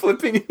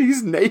backflipping and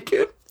he's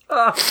naked.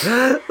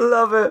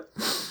 Love it.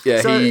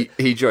 Yeah, so,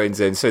 he joins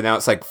in. So now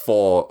it's like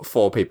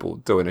four people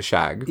doing a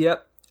shag.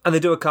 Yep. And they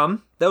do a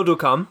cum. They'll do a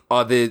cum.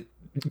 Oh, there's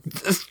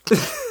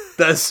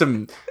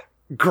some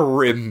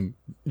grim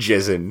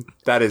jizzing.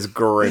 That is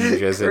grim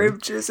jizzing. Grim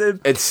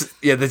jizzing.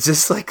 There's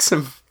just like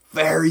some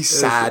very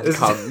sad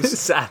comes.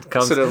 Sad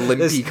comes. Sort of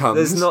limpy comes.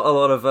 There's not a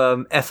lot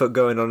of effort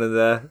going on in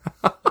there.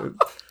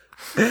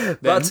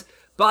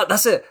 But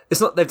that's it.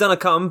 It's not. They've done a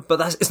cum, but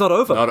it's not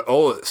over.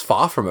 It's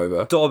far from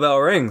over. Doorbell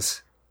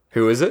rings.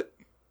 Who is it?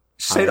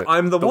 She said,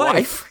 "I'm the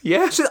wife."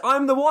 Yeah. She said,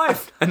 "I'm the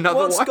wife."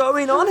 What's wife.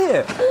 going on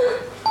here?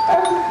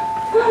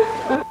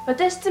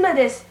 私妻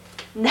です。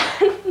な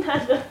んな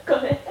のこ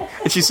れ。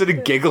 And she's sort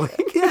of giggling.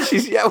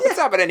 What's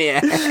happening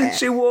here?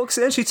 She walks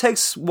in. She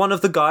takes one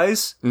of the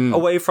guys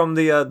away from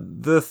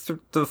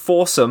the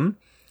foursome.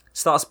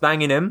 Starts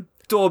banging him.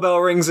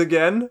 Doorbell rings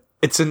again.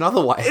 It's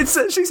another wife.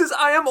 She says,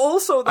 "I am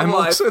also the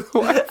wife." Also the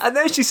wife. And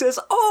then she says,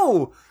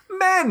 "Oh,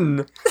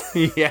 men."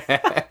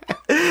 Yeah.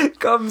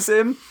 Comes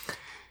in.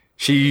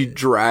 She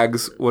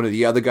drags one of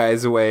the other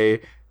guys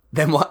away.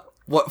 Then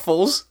what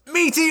falls?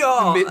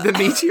 Meteor! The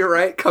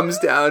meteorite comes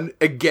down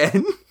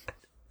again.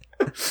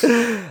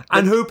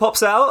 And who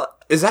pops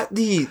out? Is that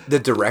the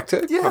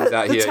director? Yeah, comes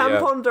out the here,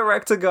 tampon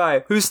director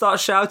guy who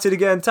starts shouting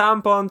again,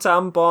 "Tampon,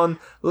 tampon,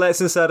 let's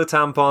insert a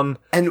tampon."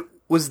 And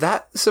was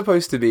that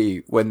supposed to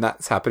be when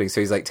that's happening? So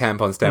he's like,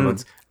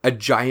 tampons. A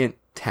giant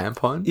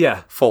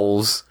tampon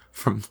falls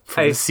from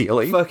the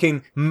ceiling.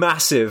 Fucking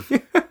massive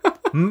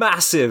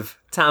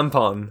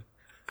tampon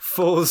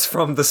falls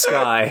from the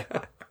sky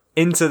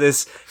into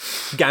this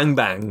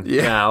gangbang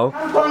now.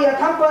 タンポンや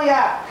タンポン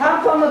や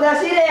タンポンの出し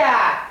入れ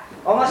や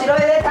面白い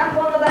ねタン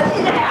ポンの出し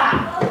入れ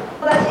や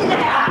出し入れ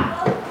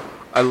や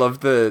I love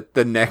the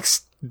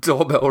next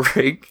doorbell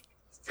ring.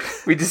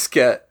 We just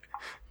get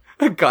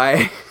a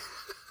guy.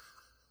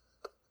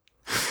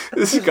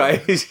 This guy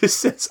who just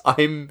says,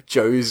 "I'm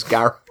Joe's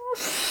garage."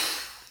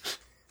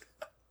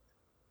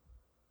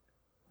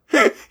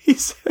 He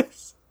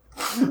says,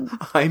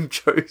 I'm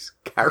Joe's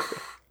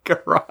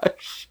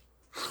garage.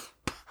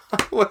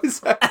 What does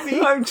that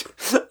mean?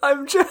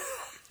 I'm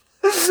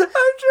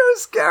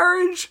Joe's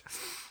garage,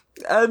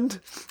 and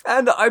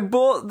I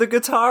bought the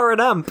guitar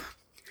and amp.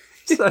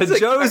 So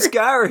Joe's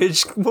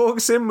garage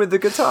walks in with the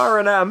guitar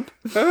and amp,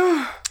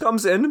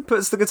 comes in,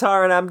 puts the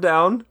guitar and amp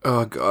down.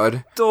 Oh,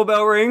 God.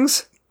 Doorbell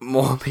rings.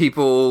 More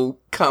people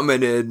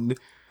coming in.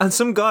 And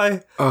some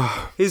guy,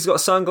 he's got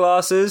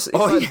sunglasses. He's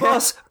like,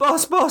 yeah.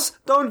 boss,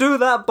 don't do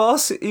that,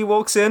 boss. He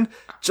walks in,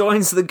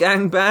 joins the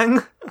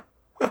gangbang.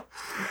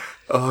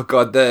 Oh,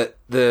 God,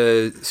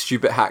 the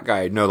stupid hat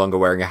guy, no longer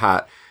wearing a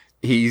hat,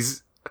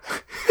 he's...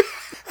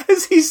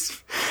 as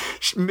he's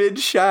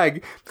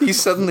mid-shag, he's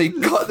suddenly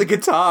got the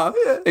guitar,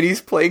 and he's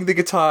playing the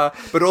guitar,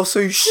 but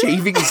also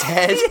shaving his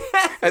head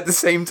at the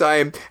same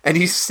time, and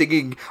he's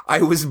singing,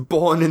 I was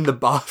born in the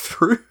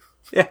bathroom,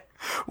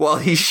 while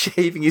he's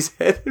shaving his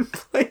head and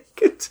playing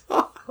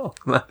guitar. Oh,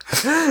 man.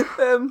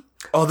 The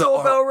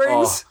doorbell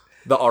rings.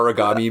 The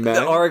origami man.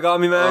 The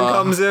origami man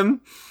comes in.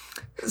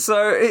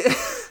 So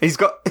has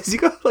he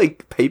got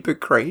like paper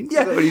cranes?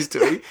 Yeah. Is that what he's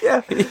doing?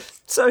 Yeah.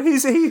 So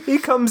he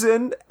comes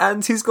in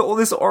and he's got all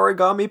this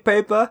origami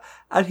paper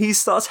and he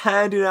starts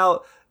handing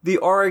out the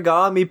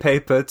origami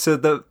paper to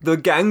the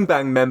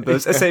gangbang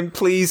members and saying,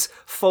 please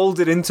fold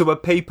it into a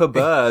paper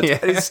bird. Yeah.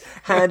 And he's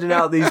handing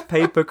out these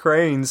paper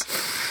cranes.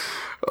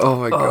 Oh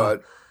my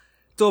God.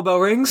 Doorbell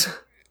rings.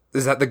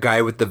 Is that the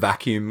guy with the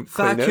vacuum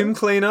cleaner? Vacuum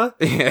cleaner.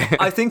 Yeah.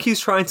 I think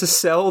he's trying to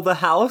sell the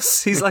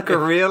house. He's like a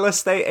real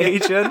estate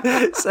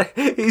agent. So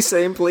he's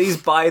saying, please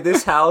buy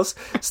this house.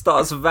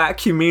 Starts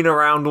vacuuming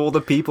around all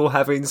the people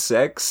having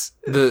sex.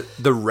 The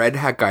red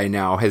hat guy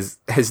now has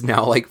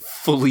now like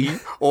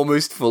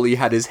almost fully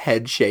had his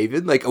head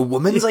shaven. Like a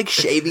woman's like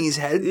shaving his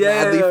head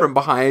badly from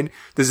behind.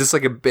 There's just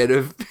like a bit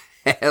of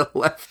hair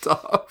left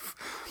off.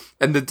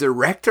 And the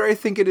director, I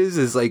think it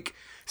is like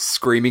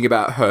screaming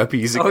about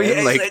herpes again. Oh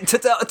yeah, like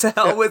to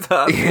hell with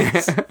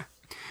herpes. Yeah.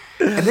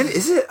 And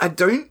then I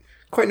don't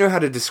quite know how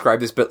to describe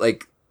this, but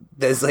like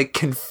there's like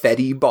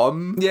confetti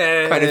bomb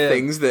kind of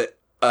things that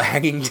are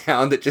hanging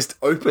down that just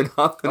open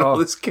up and all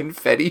this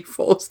confetti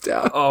falls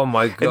down. Oh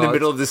my God. In the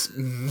middle of this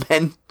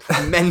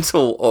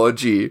mental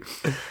orgy.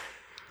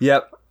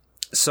 Yep.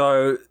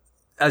 So,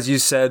 as you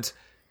said,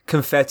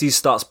 confetti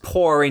starts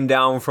pouring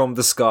down from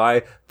the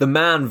sky. The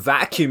man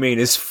vacuuming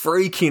is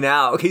freaking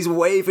out. He's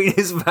waving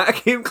his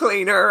vacuum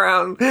cleaner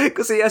around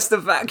because he has to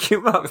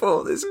vacuum up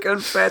all this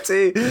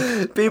confetti.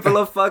 People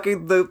are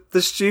fucking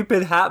the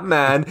stupid hat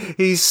man.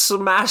 He's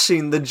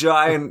smashing the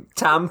giant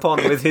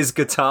tampon with his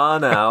guitar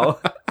now.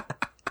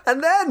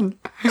 And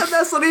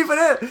that's not even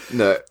it.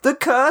 No. The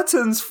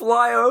curtains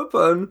fly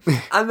open,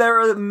 and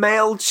there are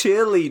male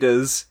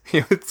cheerleaders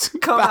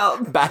come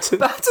out,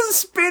 baton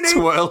spinning,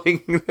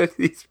 twirling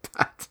these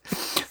bats.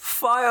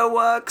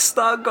 Fireworks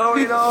start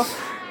going off.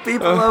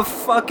 People are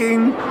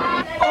fucking.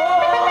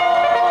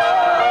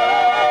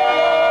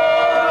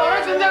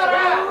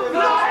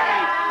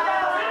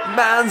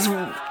 Man's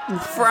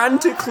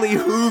frantically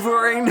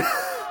hoovering.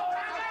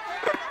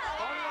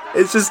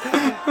 It's just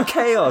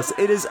chaos.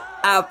 It is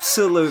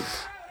absolute,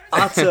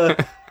 utter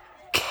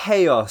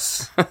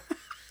chaos.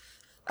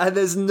 And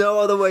there's no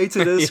other way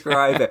to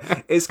describe it.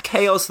 It's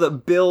chaos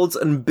that builds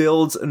and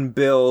builds and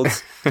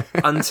builds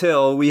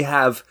until we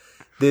have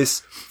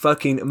this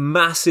fucking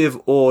massive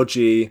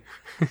orgy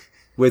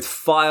with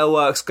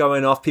fireworks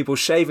going off, people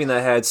shaving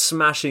their heads,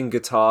 smashing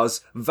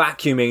guitars,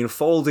 vacuuming,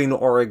 folding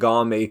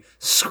origami,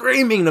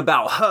 screaming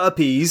about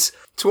herpes,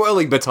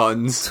 twirling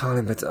batons.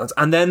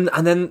 And then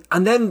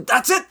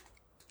that's it.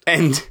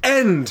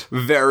 End.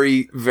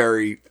 Very,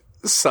 very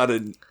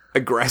sudden,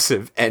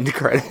 aggressive end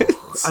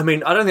credits. I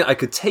mean, I don't think I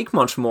could take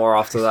much more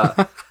after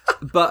that.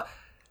 But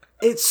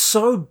it's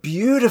so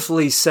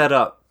beautifully set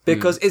up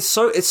because it's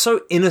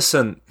so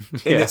innocent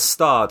in its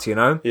start, you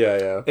know?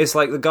 Yeah. It's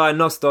like the guy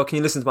knocks the door, can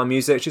you listen to my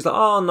music? She's like,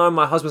 oh no,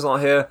 my husband's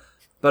not here.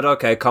 But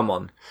okay, come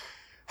on.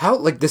 How,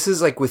 like, this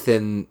is like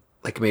within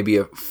like maybe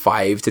a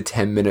 5 to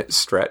 10 minute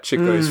stretch. It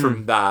goes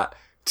from that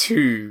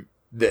to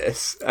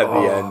this at the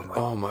end.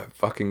 Oh my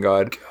fucking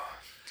God.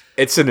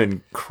 It's an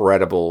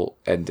incredible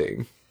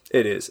ending.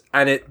 It is.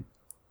 And it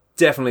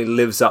definitely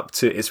lives up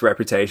to its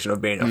reputation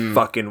of being a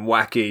fucking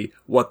wacky,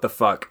 what the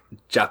fuck,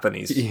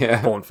 Japanese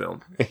porn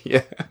film.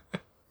 Yeah.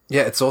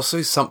 Yeah, it's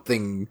also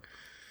something...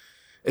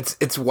 It's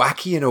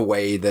wacky in a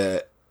way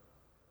that...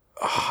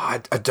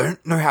 I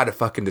don't know how to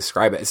fucking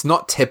describe it. It's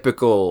not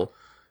typical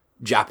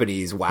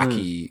Japanese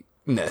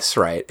wackiness,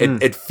 right?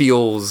 It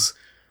feels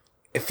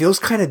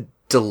kind of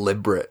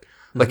deliberate.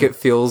 Like, it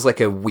feels like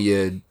a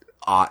weird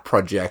art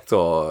project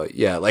or...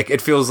 Yeah, like,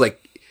 it feels like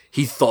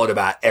he thought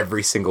about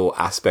every single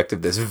aspect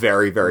of this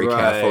very, very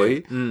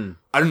carefully.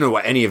 I don't know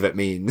what any of it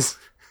means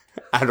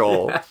at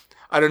all.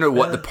 I don't know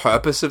what the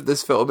purpose of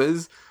this film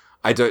is.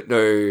 I don't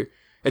know.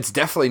 It's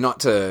definitely not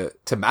to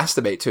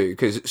masturbate to,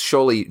 because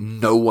surely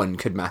no one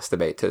could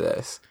masturbate to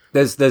this.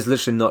 There's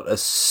literally not a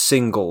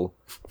single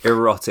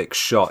erotic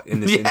shot in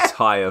this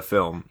entire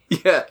film.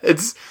 Yeah,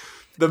 it's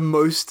the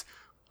most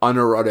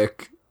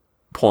unerotic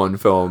porn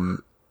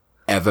film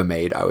ever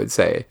made, I would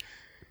say.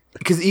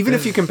 Because even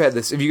if you compare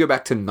this, if you go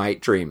back to Night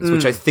Dreams,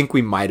 which I think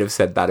we might have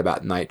said that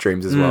about Night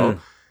Dreams as well,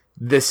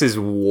 this is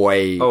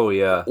way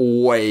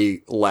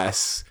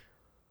less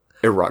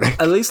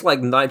erotic. At least, like,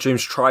 Night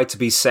Dreams tried to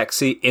be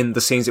sexy in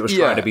the scenes it was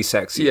trying to be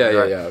sexy.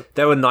 Yeah.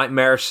 There were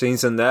nightmarish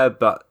scenes in there,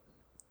 but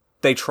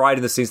they tried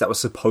in the scenes that were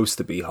supposed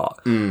to be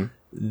hot.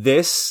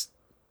 This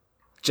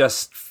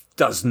just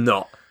does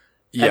not,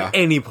 at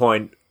any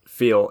point,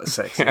 feel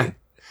sexy.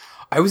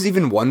 I was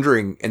even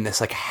wondering in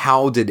this, like,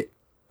 how did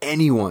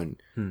anyone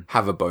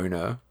have a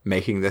boner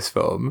making this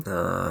film?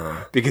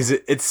 Because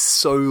it's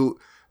so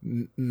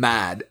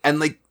mad. And,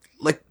 like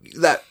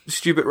that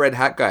stupid red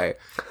hat guy,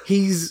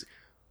 he's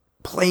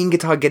playing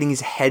guitar, getting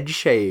his head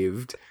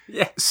shaved,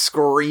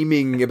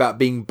 screaming about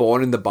being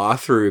born in the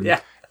bathroom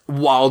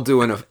while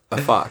doing a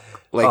fuck.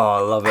 Like, I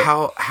love it.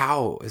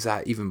 How is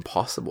that even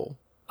possible?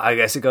 I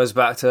guess it goes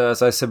back to,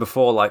 as I said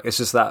before, like, it's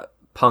just that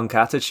punk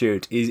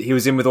attitude. He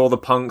was in with all the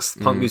punk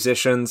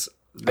musicians.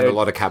 And a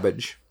lot of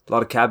cabbage.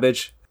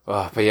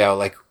 Oh, but yeah,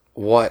 like,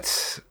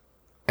 what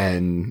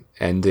an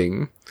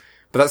ending.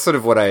 But that's sort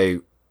of what I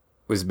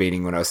was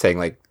meaning when I was saying,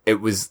 like,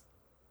 it was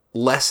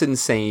less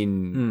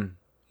insane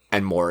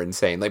and more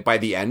insane. Like, by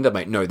the end, I'm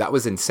like, no, that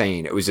was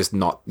insane. It was just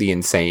not the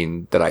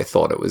insane that I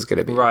thought it was going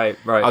to be. Right.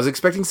 I was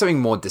expecting something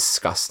more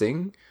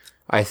disgusting,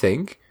 I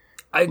think.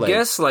 I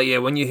guess, like,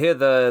 when you hear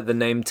the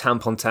name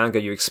Tampon Tango,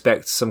 you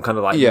expect some kind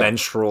of, like,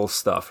 menstrual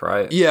stuff,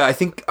 right? Yeah, I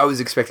think I was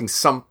expecting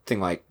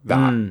something like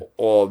that,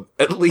 or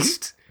at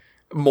least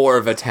more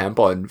of a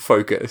tampon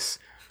focus.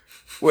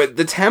 Where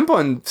the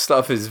tampon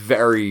stuff is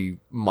very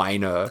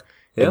minor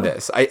in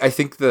this. I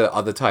think the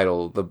other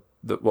title, the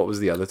what was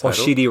the other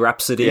title? Oshidi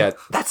Rhapsody. Yeah,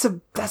 that's a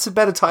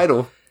better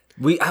title.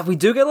 We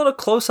do get a lot of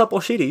close-up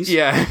Oshidis.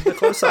 Yeah. The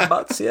close-up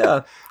butts,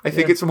 yeah. I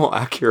think it's more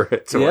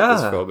accurate to what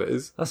this film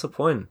is. That's the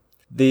point.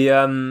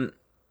 There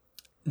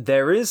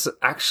is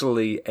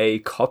actually a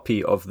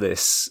copy of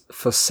this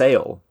for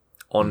sale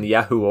on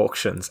Yahoo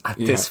Auctions at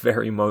this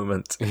very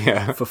moment.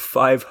 Yeah. For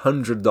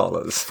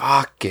 $500.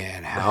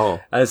 Fucking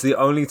hell. And it's the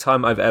only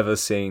time I've ever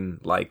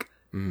seen, like,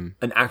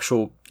 an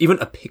actual, even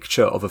a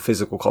picture of a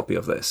physical copy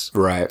of this.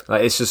 Right.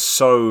 Like, it's just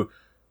so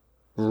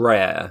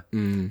rare.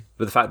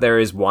 But the fact there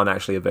is one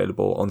actually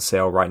available on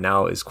sale right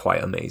now is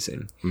quite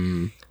amazing.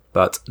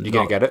 But You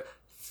gonna get it?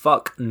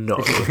 Fuck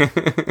no.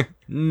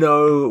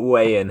 No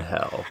way in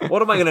hell.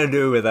 What am I going to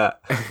do with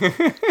that?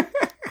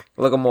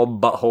 Look at more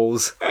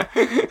buttholes.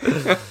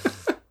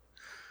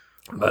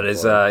 But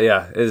it's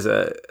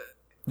a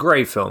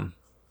great film.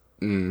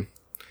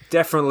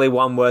 Definitely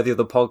one worthy of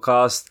the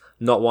podcast.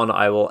 Not one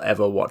I will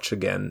ever watch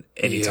again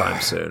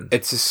anytime soon.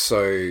 It's just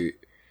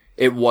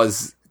it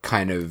was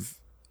kind of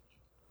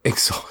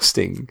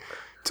exhausting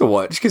to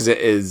watch because it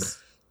is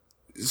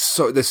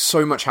there's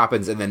so much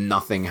happens and then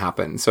nothing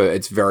happens. So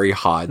it's very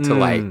hard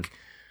to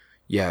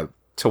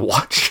to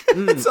watch.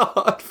 It's a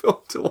hard film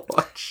to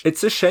watch.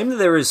 It's a shame that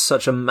there is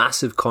such a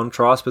massive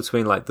contrast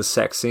between, like, the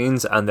sex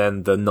scenes and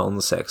then the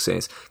non-sex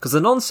scenes. Because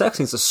the non-sex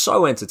scenes are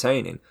so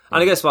entertaining.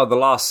 And I guess, like, the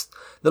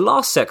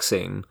last sex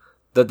scene,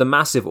 the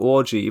massive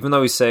orgy, even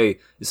though we say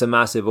it's a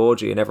massive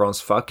orgy and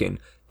everyone's fucking,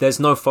 there's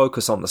no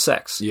focus on the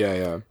sex.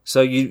 Yeah.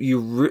 So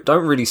you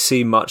don't really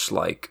see much,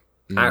 like,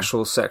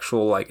 actual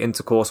sexual, like,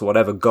 intercourse or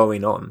whatever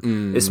going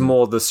on. It's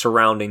more the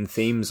surrounding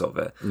themes of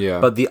it. Yeah.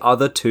 But the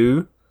other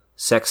two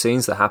sex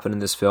scenes that happen in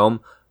this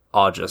film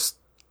are just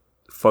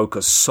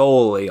focused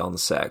solely on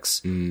sex,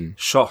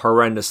 shot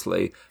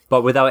horrendously,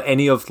 but without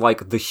any of,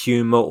 like, the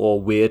humor or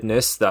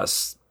weirdness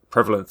that's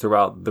prevalent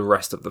throughout the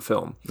rest of the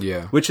film.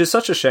 Yeah. Which is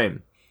such a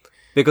shame.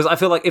 Because I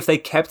feel like if they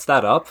kept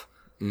that up,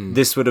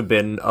 this would have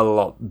been a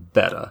lot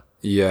better.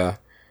 Yeah.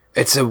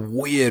 It's a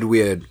weird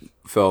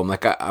film.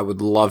 Like, I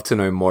would love to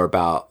know more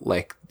about,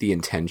 like, the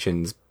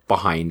intentions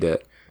behind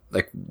it.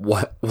 Like,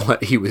 what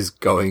he was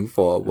going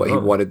for, what he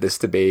wanted this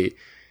to be.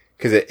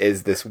 Because it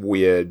is this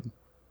weird,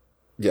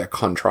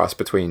 contrast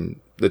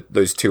between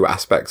those two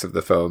aspects of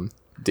the film.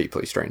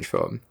 Deeply strange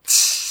film.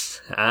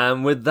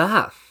 And with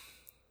that,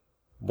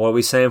 what are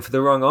we saying for the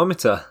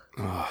wrongometer?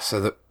 Oh,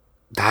 so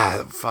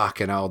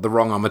fucking hell, the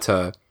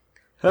wrongometer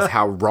is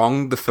how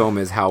wrong the film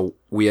is, how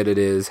weird it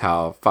is,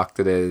 how fucked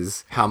it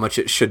is, how much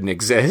it shouldn't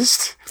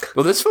exist.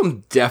 Well, this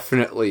film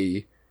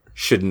definitely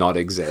should not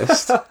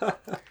exist.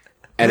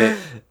 And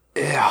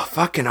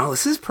fucking hell,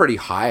 this is pretty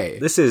high.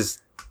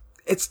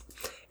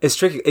 It's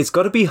tricky. It's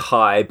got to be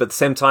high, but at the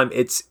same time,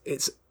 it's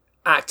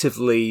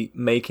actively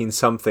making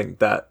something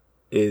that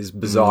is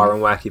bizarre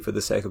and wacky for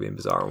the sake of being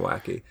bizarre and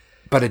wacky.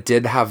 But it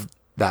did have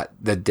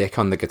the dick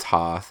on the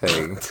guitar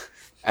thing,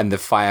 and the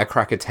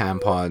firecracker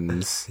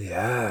tampons.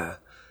 Yeah.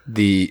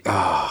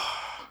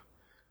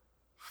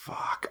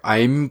 Fuck.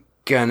 I'm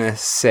gonna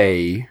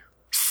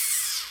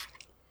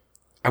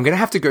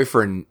have to go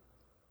for an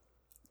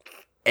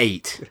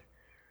 8.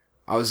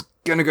 I was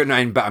gonna go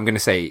 9, but I'm gonna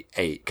say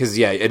 8 because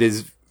it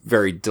is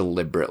very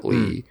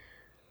deliberately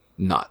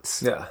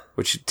nuts. Yeah.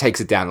 Which takes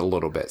it down a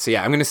little bit. So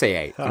I'm going to say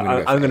 8.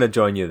 I'm going to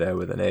join you there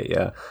with an 8,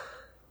 yeah.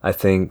 I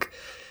think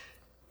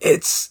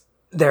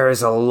there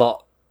is a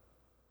lot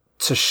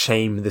to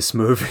shame this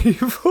movie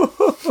for.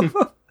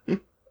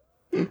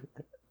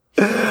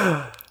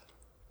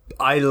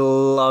 I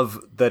love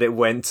that it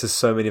went to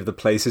so many of the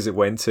places it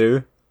went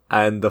to,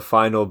 and the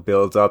final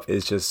build-up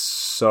is just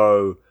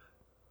so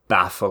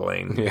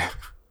baffling. Yeah.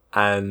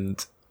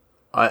 And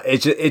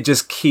it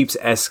just keeps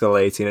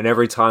escalating, and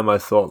every time I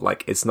thought,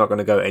 like, it's not going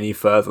to go any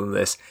further than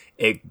this,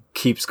 it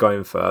keeps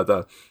going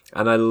further.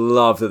 And I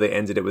love that they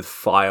ended it with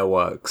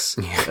fireworks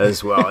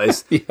as well.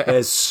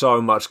 There's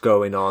so much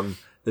going on.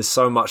 There's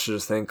so much to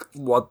just think,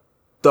 what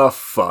the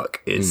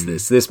fuck is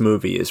this? This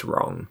movie is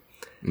wrong.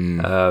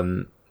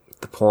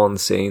 The porn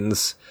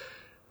scenes.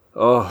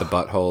 Oh, The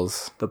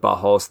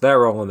buttholes. They're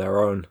wrong on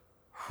their own.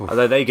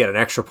 Although they get an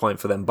extra point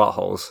for them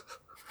buttholes.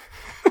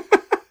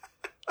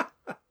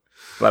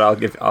 But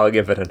I'll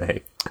give it an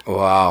 8.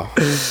 Wow.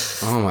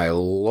 Oh my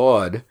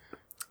lord.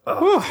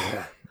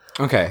 Yeah.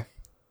 Okay.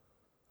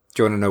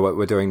 Do you want to know what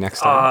we're doing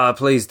next time?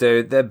 Please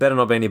do. There better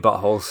not be any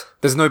buttholes.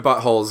 There's no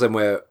buttholes, and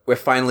we're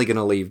finally going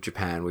to leave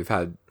Japan. We've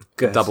had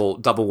Good. double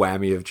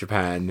whammy of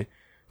Japan,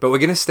 but we're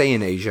going to stay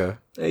in Asia.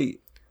 Hey.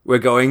 We're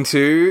going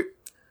to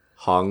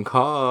Hong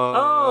Kong.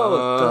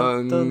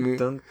 Oh, dun, dun,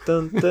 dun,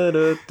 dun,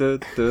 dun, dun,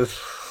 dun.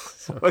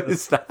 What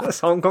is that?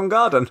 That's Hong Kong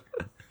Garden.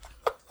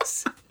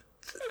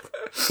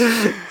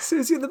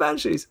 Susie and the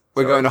Banshees.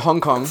 We're going to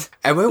Hong Kong,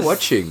 and we're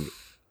watching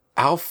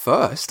our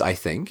first, I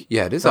think.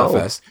 Yeah, it is our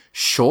first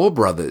Shaw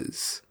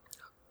Brothers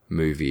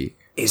movie.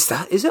 Is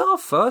it our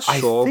first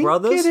Shaw I think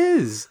Brothers? it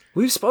is.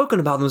 We've spoken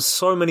about them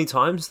so many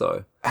times,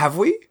 though. Have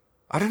we?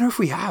 I don't know if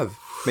we have.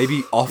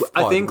 Maybe off.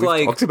 I think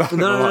We've talked about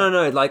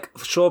no. Like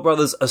Shaw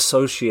Brothers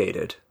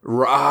Associated.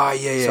 Yeah.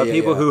 So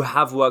people who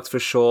have worked for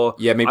Shaw.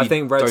 Yeah, maybe I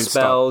think Red Don't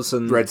Spells Stop,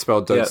 and Red Spell,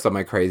 Don't yeah. Stop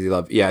My Crazy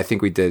Love. Yeah, I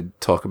think we did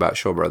talk about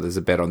Shaw Brothers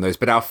a bit on those.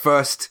 But our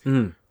first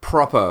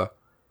proper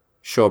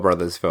Shaw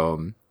Brothers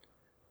film,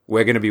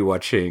 we're going to be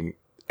watching,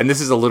 and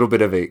this is a little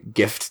bit of a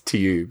gift to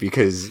you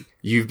because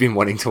you've been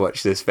wanting to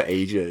watch this for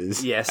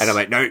ages. Yes. And I'm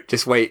like, no,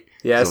 just wait.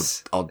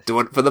 Yes. I'll do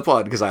it for the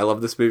pod because I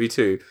love this movie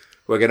too.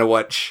 We're going to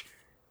watch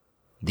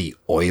The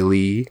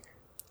Oily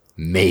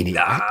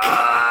Maniac.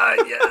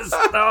 Yes.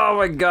 Oh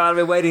my god, I've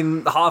been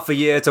waiting half a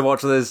year to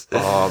watch this.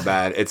 Oh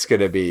man, it's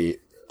gonna be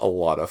a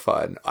lot of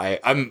fun.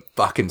 I'm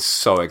fucking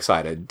so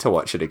excited to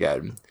watch it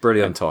again.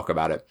 Brilliant. And talk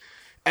about it.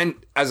 And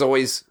as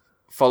always,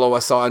 follow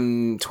us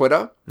on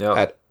Twitter Yep.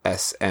 at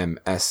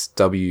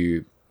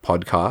SMSW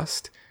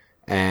Podcast.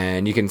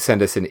 And you can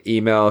send us an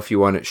email if you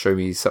want it, show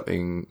me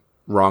something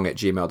wrong at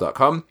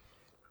gmail.com.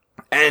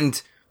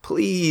 And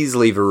please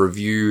leave a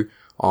review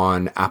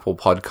on Apple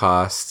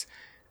Podcasts.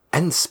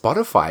 And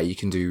Spotify, you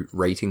can do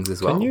ratings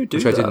as well. Can you do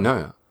which I that? didn't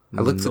know.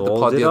 I looked at the Nor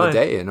pod did the other I.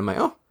 day and I'm like,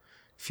 oh, a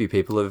few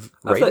people have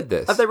rated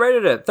this. Have they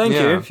rated it? Thank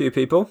Yeah. you, a few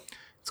people.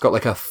 It's got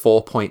like a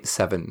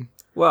 4.7.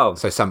 Well,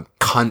 So some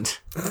cunt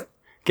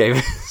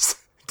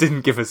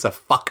didn't give us a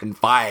fucking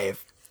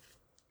 5.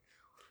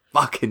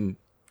 Fucking,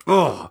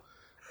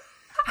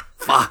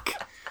 fuck.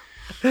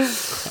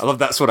 I love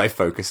that's what I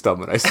focused on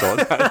when I saw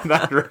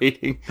that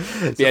rating.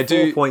 Yeah,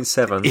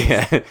 4.7.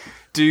 Yeah,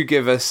 do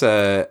give us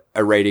a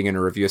rating and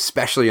a review,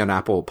 especially on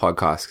Apple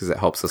Podcasts, because it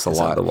helps us a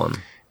lot. The one.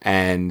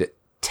 And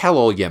tell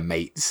all your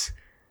mates,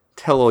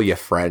 tell all your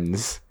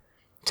friends,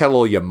 tell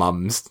all your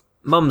mums.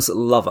 Mums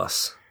love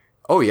us.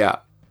 Oh yeah,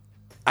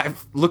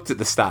 I've looked at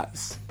the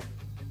stats.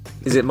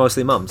 Is it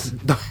mostly mums?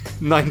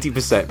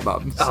 90%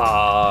 mums.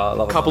 Ah,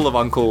 love A couple of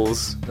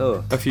uncles,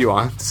 Oh. a few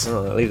aunts,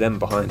 Oh, leave them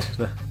behind.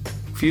 a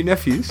few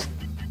nephews,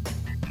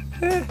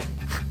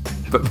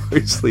 but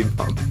mostly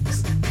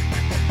mums.